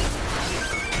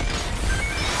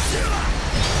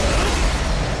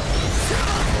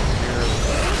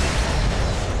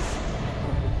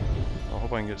 Over here.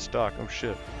 hope I can get stuck. Oh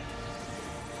shit.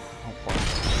 Oh fuck.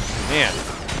 Man.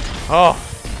 Oh!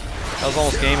 That was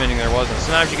almost game ending there, wasn't it?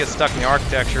 Sometimes you get stuck in the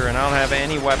architecture and I don't have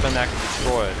any weapon that can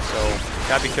destroy it. So,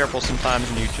 gotta be careful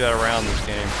sometimes when you jet around this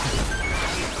game.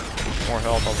 More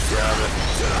health, I'll just grab it.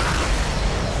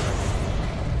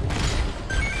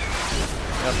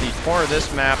 Now, at the corner of this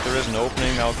map, there is an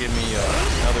opening. That'll give me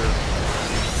another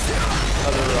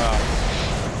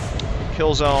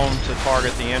kill zone to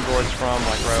target the androids from.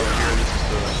 Like right over here, this is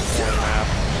the corner of the map.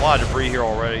 There's a lot of debris here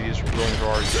already. These buildings are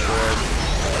already destroyed.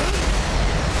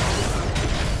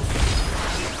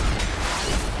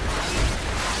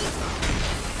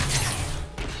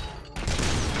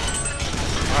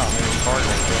 Wow, maybe the target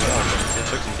won't kill them. It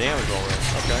took some damage already.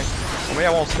 Okay. Well, maybe I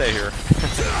won't stay here.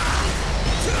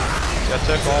 That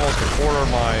took almost a quarter of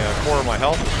my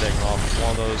health was taken off with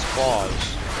one of those claws.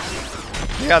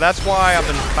 Yeah, that's why I've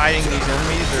been fighting these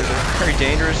enemies. They're very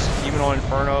dangerous, even on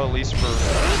Inferno, at least for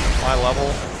my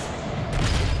level.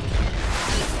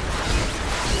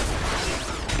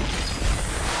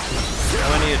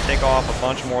 I'm gonna need to take off a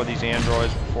bunch more of these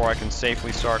androids before I can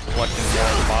safely start collecting more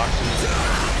of the boxes.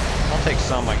 I'll take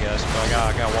some, I guess, but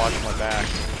I gotta watch my back.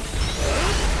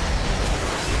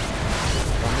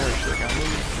 One there, shit, got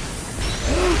moved.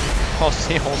 Oh,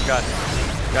 see, almost got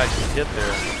hit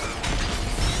there.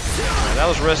 Yeah, that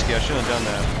was risky. I shouldn't have done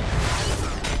that.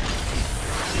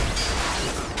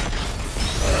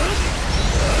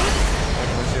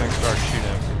 Let's see if I can start shooting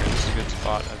him from here. This is a good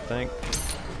spot, I think.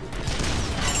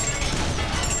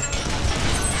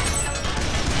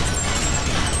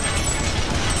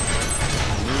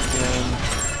 Moved in.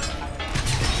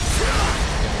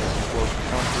 Get close for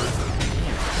comfort.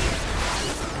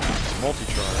 It's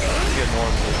multi-charge. Let's get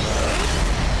north of that.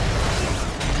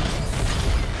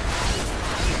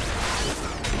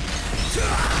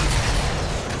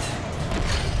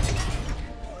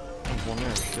 There's one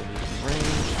there. Shit, he's in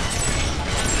range.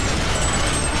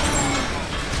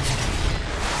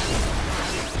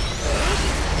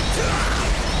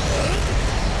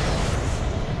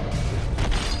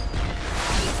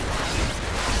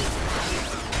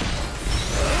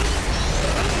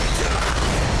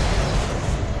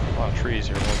 A lot of trees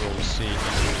here. I won't be able to see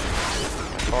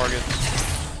my targets.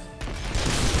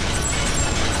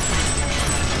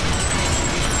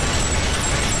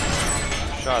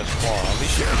 Shot his claw. At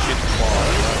least you can shoot the claw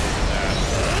rather than that.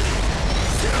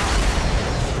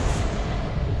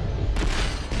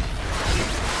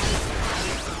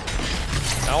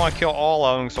 I want to kill all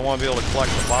of them because I want to be able to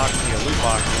collect the box, the loot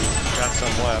boxes. Got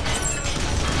some left.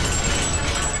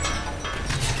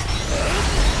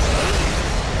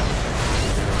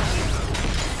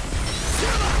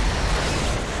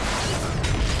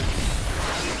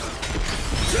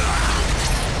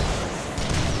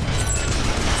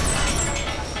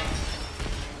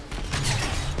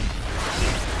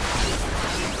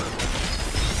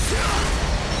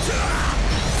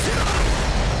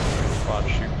 Spot to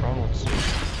shoot from, let's see.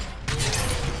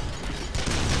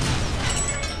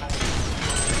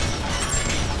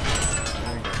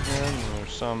 There we go again.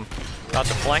 There's some about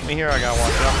to flank me here. I gotta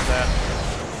watch out for that.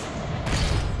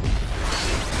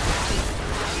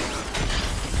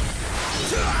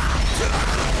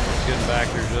 Just getting back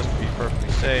here just to be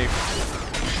perfectly safe.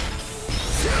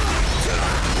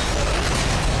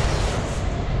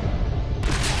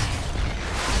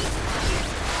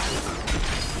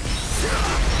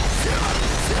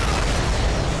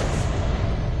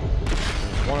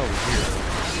 There's one over here.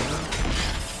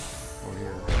 Over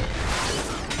here.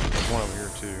 There's one over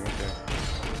here too. Okay.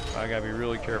 I gotta be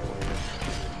really careful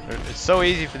here. It's so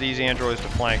easy for these androids to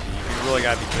flank you. You really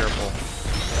gotta be careful.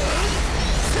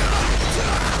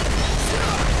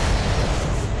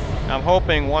 I'm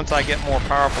hoping once I get more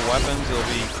powerful weapons, it'll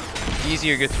be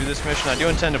easier to get through this mission. I do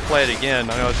intend to play it again.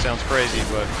 I know it sounds crazy,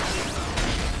 but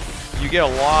you get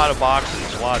a lot of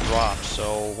boxes, a lot of drops,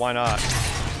 so why not?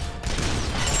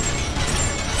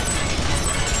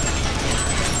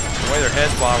 The way their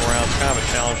heads bob around is kind of a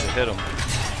challenge to hit them.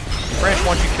 In French,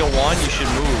 once you kill one, you should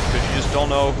move, because you just don't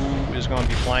know who is going to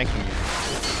be flanking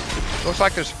you. Looks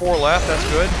like there's 4 left, that's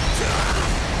good.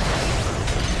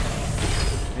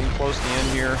 Getting close to the end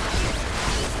here.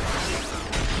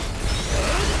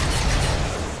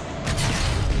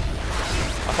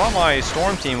 I thought my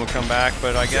Storm team would come back,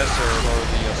 but I guess, or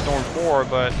the Storm 4,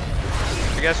 but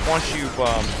I guess once you've,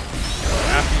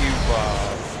 after you've,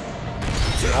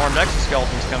 the armed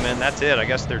exoskeletons come in, that's it. I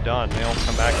guess they're done. They don't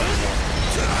come back anymore.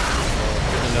 So,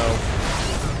 good to know.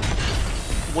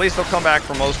 At least they'll come back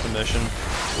for most of the mission.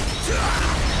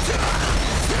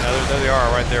 Now, there they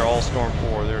are, right there, all Storm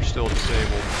 4. They're still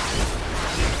disabled.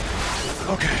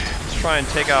 Okay, let's try and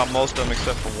take out most of them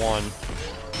except for one.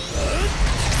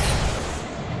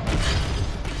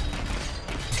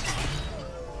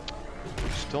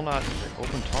 Still not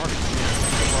open target. Man,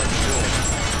 so hard to kill.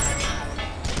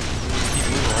 Keep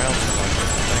moving around so much.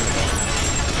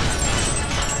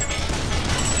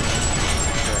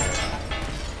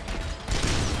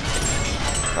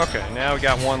 Okay, now we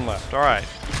got one left. Alright.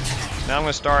 Now I'm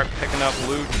going to start picking up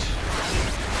loot.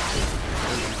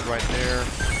 Loot is right there.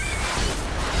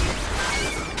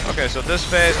 Okay, so this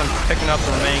phase I'm picking up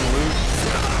the remaining loot.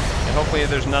 And hopefully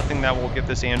there's nothing that will get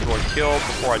this android killed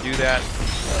before I do that.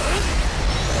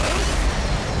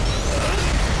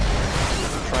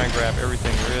 Try and grab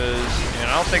everything there is. And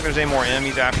I don't think there's any more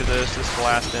enemies after this. This is the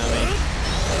last enemy.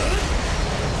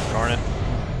 Darn it.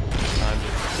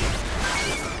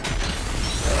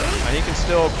 And he can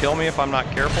still kill me if I'm not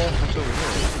careful. What's over here?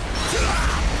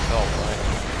 Health, right?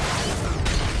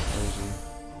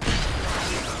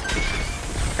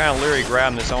 I'm kind of leery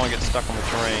grabbing this. I want to get stuck on the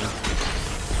terrain.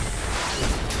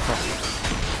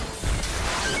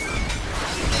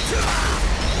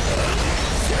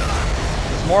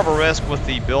 It's more of a risk with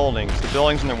the buildings. The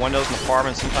buildings and the windows and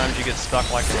apartments, sometimes you get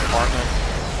stuck like an apartment.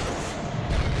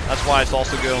 That's why it's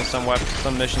also good on some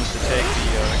missions to take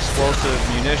the explosive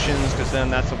munitions, because then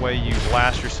that's the way you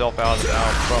blast yourself out of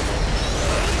trouble.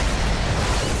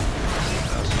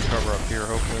 Have some cover up here,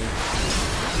 hopefully.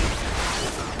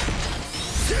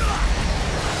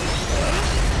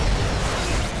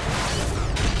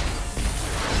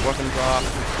 Weapon drop. I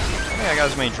think I got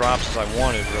as many drops as I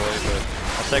wanted, really, but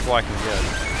I'll take what I can get.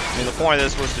 I mean, the point of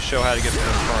this was to show how to get to the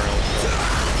Inferno, so.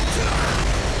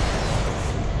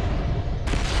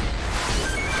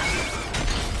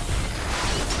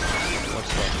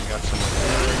 Looks like we got some over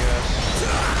here, I guess.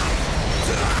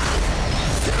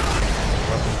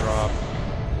 Weapon drop.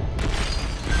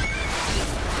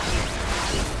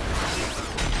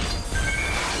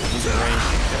 He's in range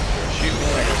to shoot me.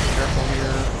 I gotta be careful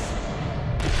here.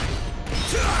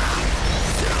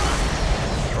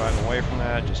 Driving away from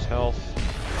that, just health.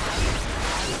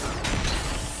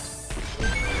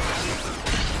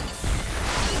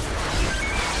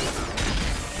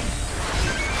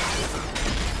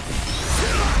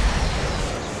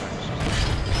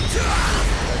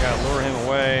 I gotta lure him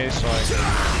away so I can get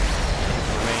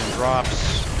the remaining drops.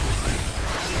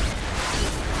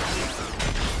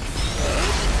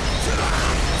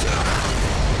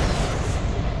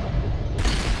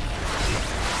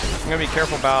 I'm gonna be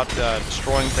careful about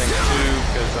destroying things too,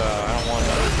 because I don't want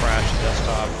another crash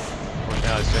desktop.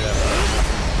 Unfortunately, I say that.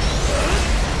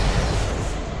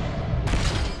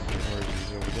 Where is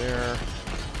he? Over there.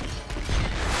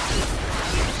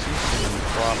 I see some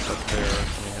drops up there.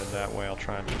 Let me head that way. I'll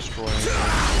try and destroy anything.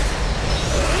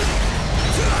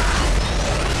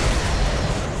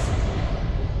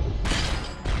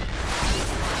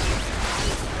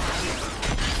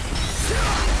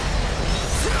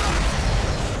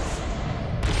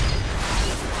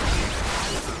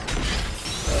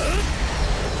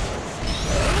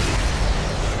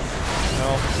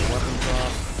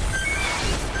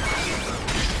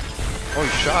 Oh, he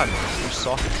shot me. You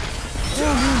saw it.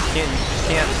 You just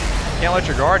can't let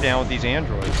your guard down with these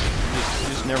androids. You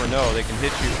just never know. They can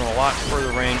hit you from a lot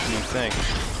further range than you think.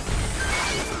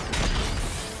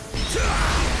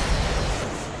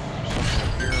 Something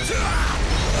up here.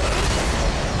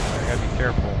 I gotta be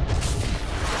careful.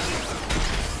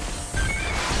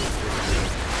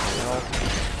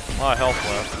 A lot of health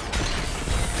left.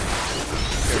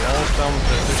 Okay, almost done with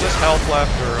it. There's just health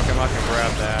left, or okay, I'm not gonna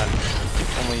grab that.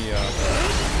 Only using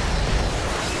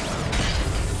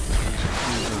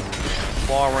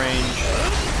claw range.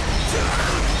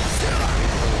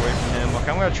 Away from him. Okay,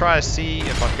 I'm gonna try to see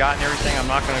if I've gotten everything. I'm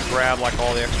not gonna grab like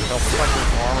all the extra health. Looks like there's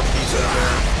some armor pieces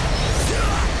there.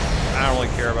 I don't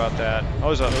really care about that.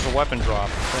 Oh, there's a weapon drop,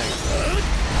 I think.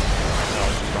 No,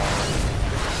 it's just armor.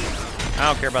 I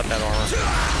don't care about that armor.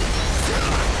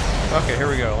 Okay, here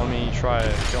we go. Let me try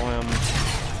to kill him.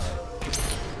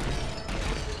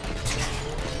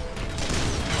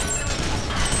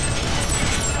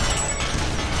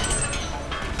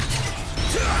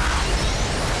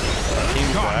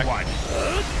 Gone one.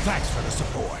 Thanks for the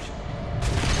support.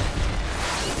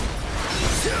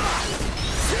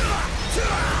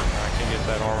 I can get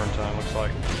that armor in time, looks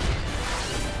like.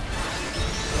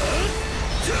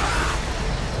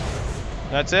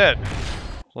 That's it.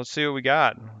 Let's see what we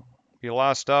got. Be a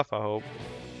lot of stuff, I hope.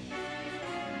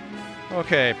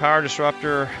 Okay, power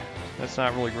disruptor. That's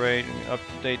not really great.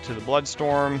 Update to the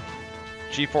Bloodstorm.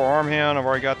 G4 arm hand, I've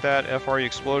already got that. FRE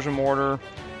explosion mortar.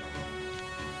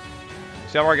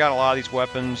 See, I've already got a lot of these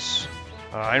weapons.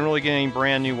 I didn't really get any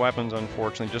brand new weapons,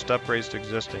 unfortunately, just upgrades to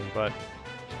existing. But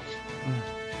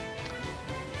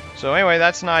So anyway,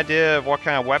 that's an idea of what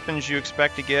kind of weapons you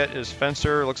expect to get as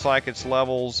Fencer. Looks like it's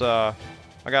levels, I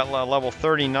got level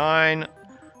 39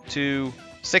 to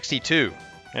 62.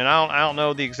 And I don't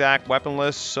know the exact weapon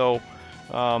list, so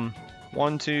 1,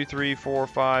 2, 3, 4,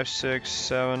 5, 6,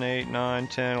 7, 8, 9,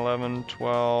 10, 11,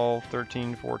 12,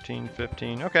 13, 14,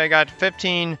 15. Okay, I got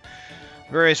 15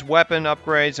 various weapon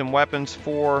upgrades and weapons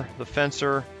for the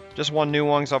Fencer. Just one new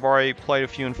one because I've already played a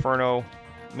few Inferno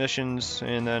missions,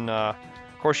 and then of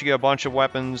course you get a bunch of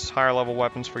weapons, higher level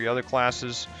weapons for your other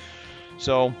classes.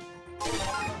 So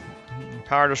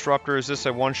Power Disruptor, is this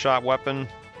a one-shot weapon?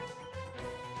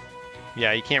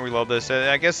 Yeah, you can't reload this.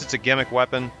 I guess it's a gimmick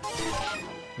weapon.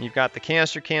 You've got the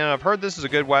canister cannon. I've heard this is a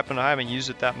good weapon. I haven't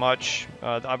used it that much.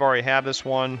 I've already had this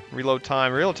one. Reload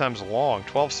time is long,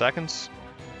 12 seconds.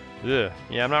 Ugh.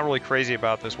 Yeah, I'm not really crazy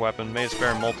about this weapon. Maybe it's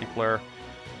better in multiplayer.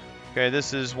 Okay,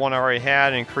 this is one I already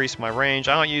had, increased my range.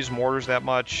 I don't use mortars that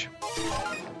much.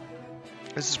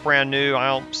 This is brand new. I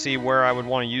don't see where I would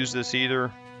want to use this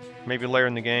either. Maybe later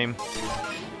in the game.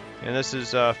 And this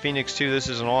is Phoenix 2. This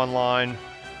is an online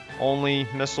only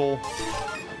missile.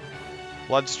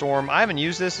 Bloodstorm. I haven't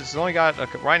used this. It's only got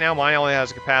right now. Mine only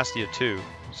has a capacity of 2,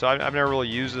 so I've never really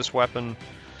used this weapon.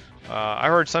 I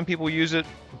heard some people use it,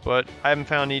 but I haven't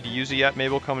found a need to use it yet. Maybe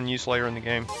it'll come in use later in the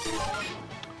game.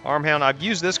 Armhound. I've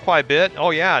used this quite a bit. Oh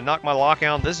yeah, knocked my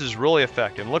lock-on. This is really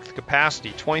effective. Look at the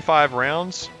capacity. 25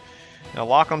 rounds. Now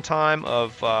lock-on time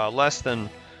of less than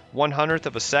 1/100th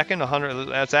of a second.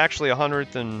 That's actually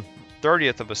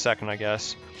 130th of a second, I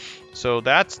guess. So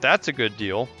that's a good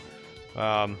deal.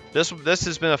 This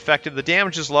has been effective. The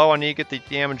damage is low. I need to get the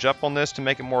damage up on this to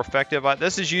make it more effective.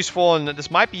 This is useful, and this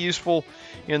might be useful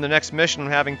in the next mission. I'm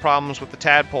having problems with the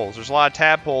tadpoles. There's a lot of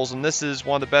tadpoles, and this is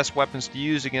one of the best weapons to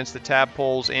use against the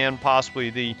tadpoles and possibly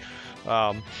the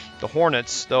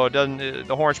hornets. Though it doesn't,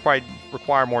 the hornets probably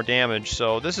require more damage.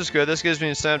 So this is good. This gives me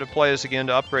incentive to play this again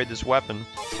to upgrade this weapon.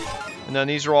 And then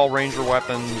these are all ranger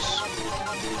weapons.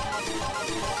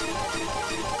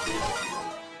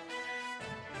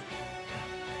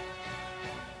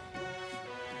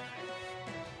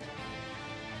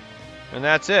 And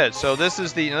that's it. So this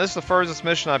is the furthest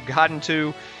mission I've gotten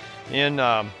to in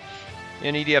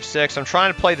EDF6. I'm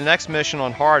trying to play the next mission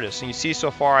on hardest, and you see so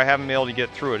far I haven't been able to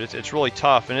get through it. It's really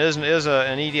tough, and it is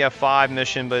an EDF5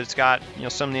 mission, but it's got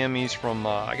some of the enemies from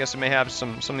I guess it may have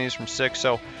some of these from 6.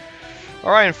 So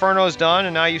all right, Inferno is done,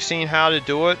 and now you've seen how to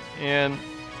do it. And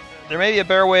there may be a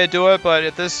better way to do it, but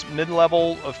at this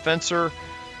mid-level of Fencer,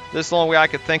 this is the only way I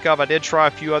could think of. I did try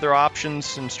a few other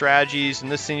options and strategies,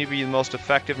 and this seemed to be the most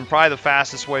effective and probably the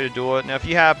fastest way to do it. Now, if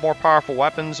you have more powerful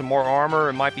weapons and more armor,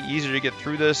 it might be easier to get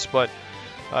through this, but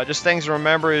just things to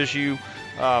remember is you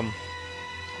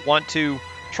want to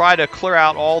try to clear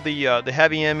out all the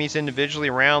heavy enemies individually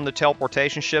around the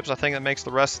teleportation ships. I think that makes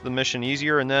the rest of the mission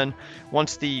easier. And then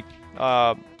once the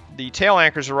tail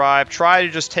anchors arrive, try to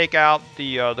just take out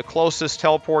the closest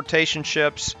teleportation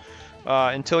ships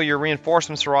until your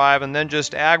reinforcements arrive, and then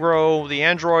just aggro the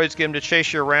androids, get them to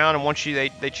chase you around, and once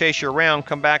they chase you around,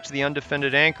 come back to the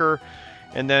undefended anchor,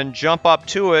 and then jump up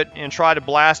to it and try to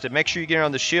blast it. Make sure you get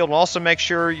on the shield, and also make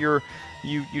sure you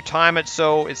time it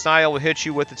so it's not able to hit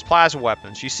you with its plasma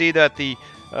weapons. You see that the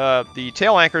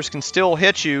tail anchors can still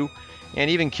hit you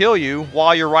and even kill you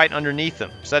while you're right underneath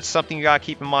them. So that's something you gotta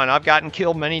keep in mind. I've gotten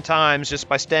killed many times just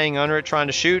by staying under it trying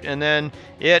to shoot, and then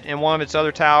it and one of its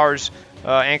other towers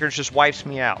anchors just wipes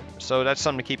me out. So that's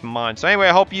something to keep in mind. So anyway,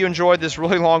 I hope you enjoyed this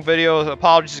really long video.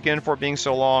 Apologies again for it being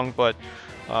so long, but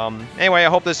anyway, I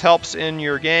hope this helps in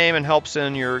your game and helps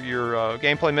in your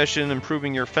gameplay mission,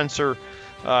 improving your Fencer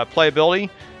playability,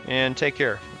 and take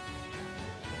care.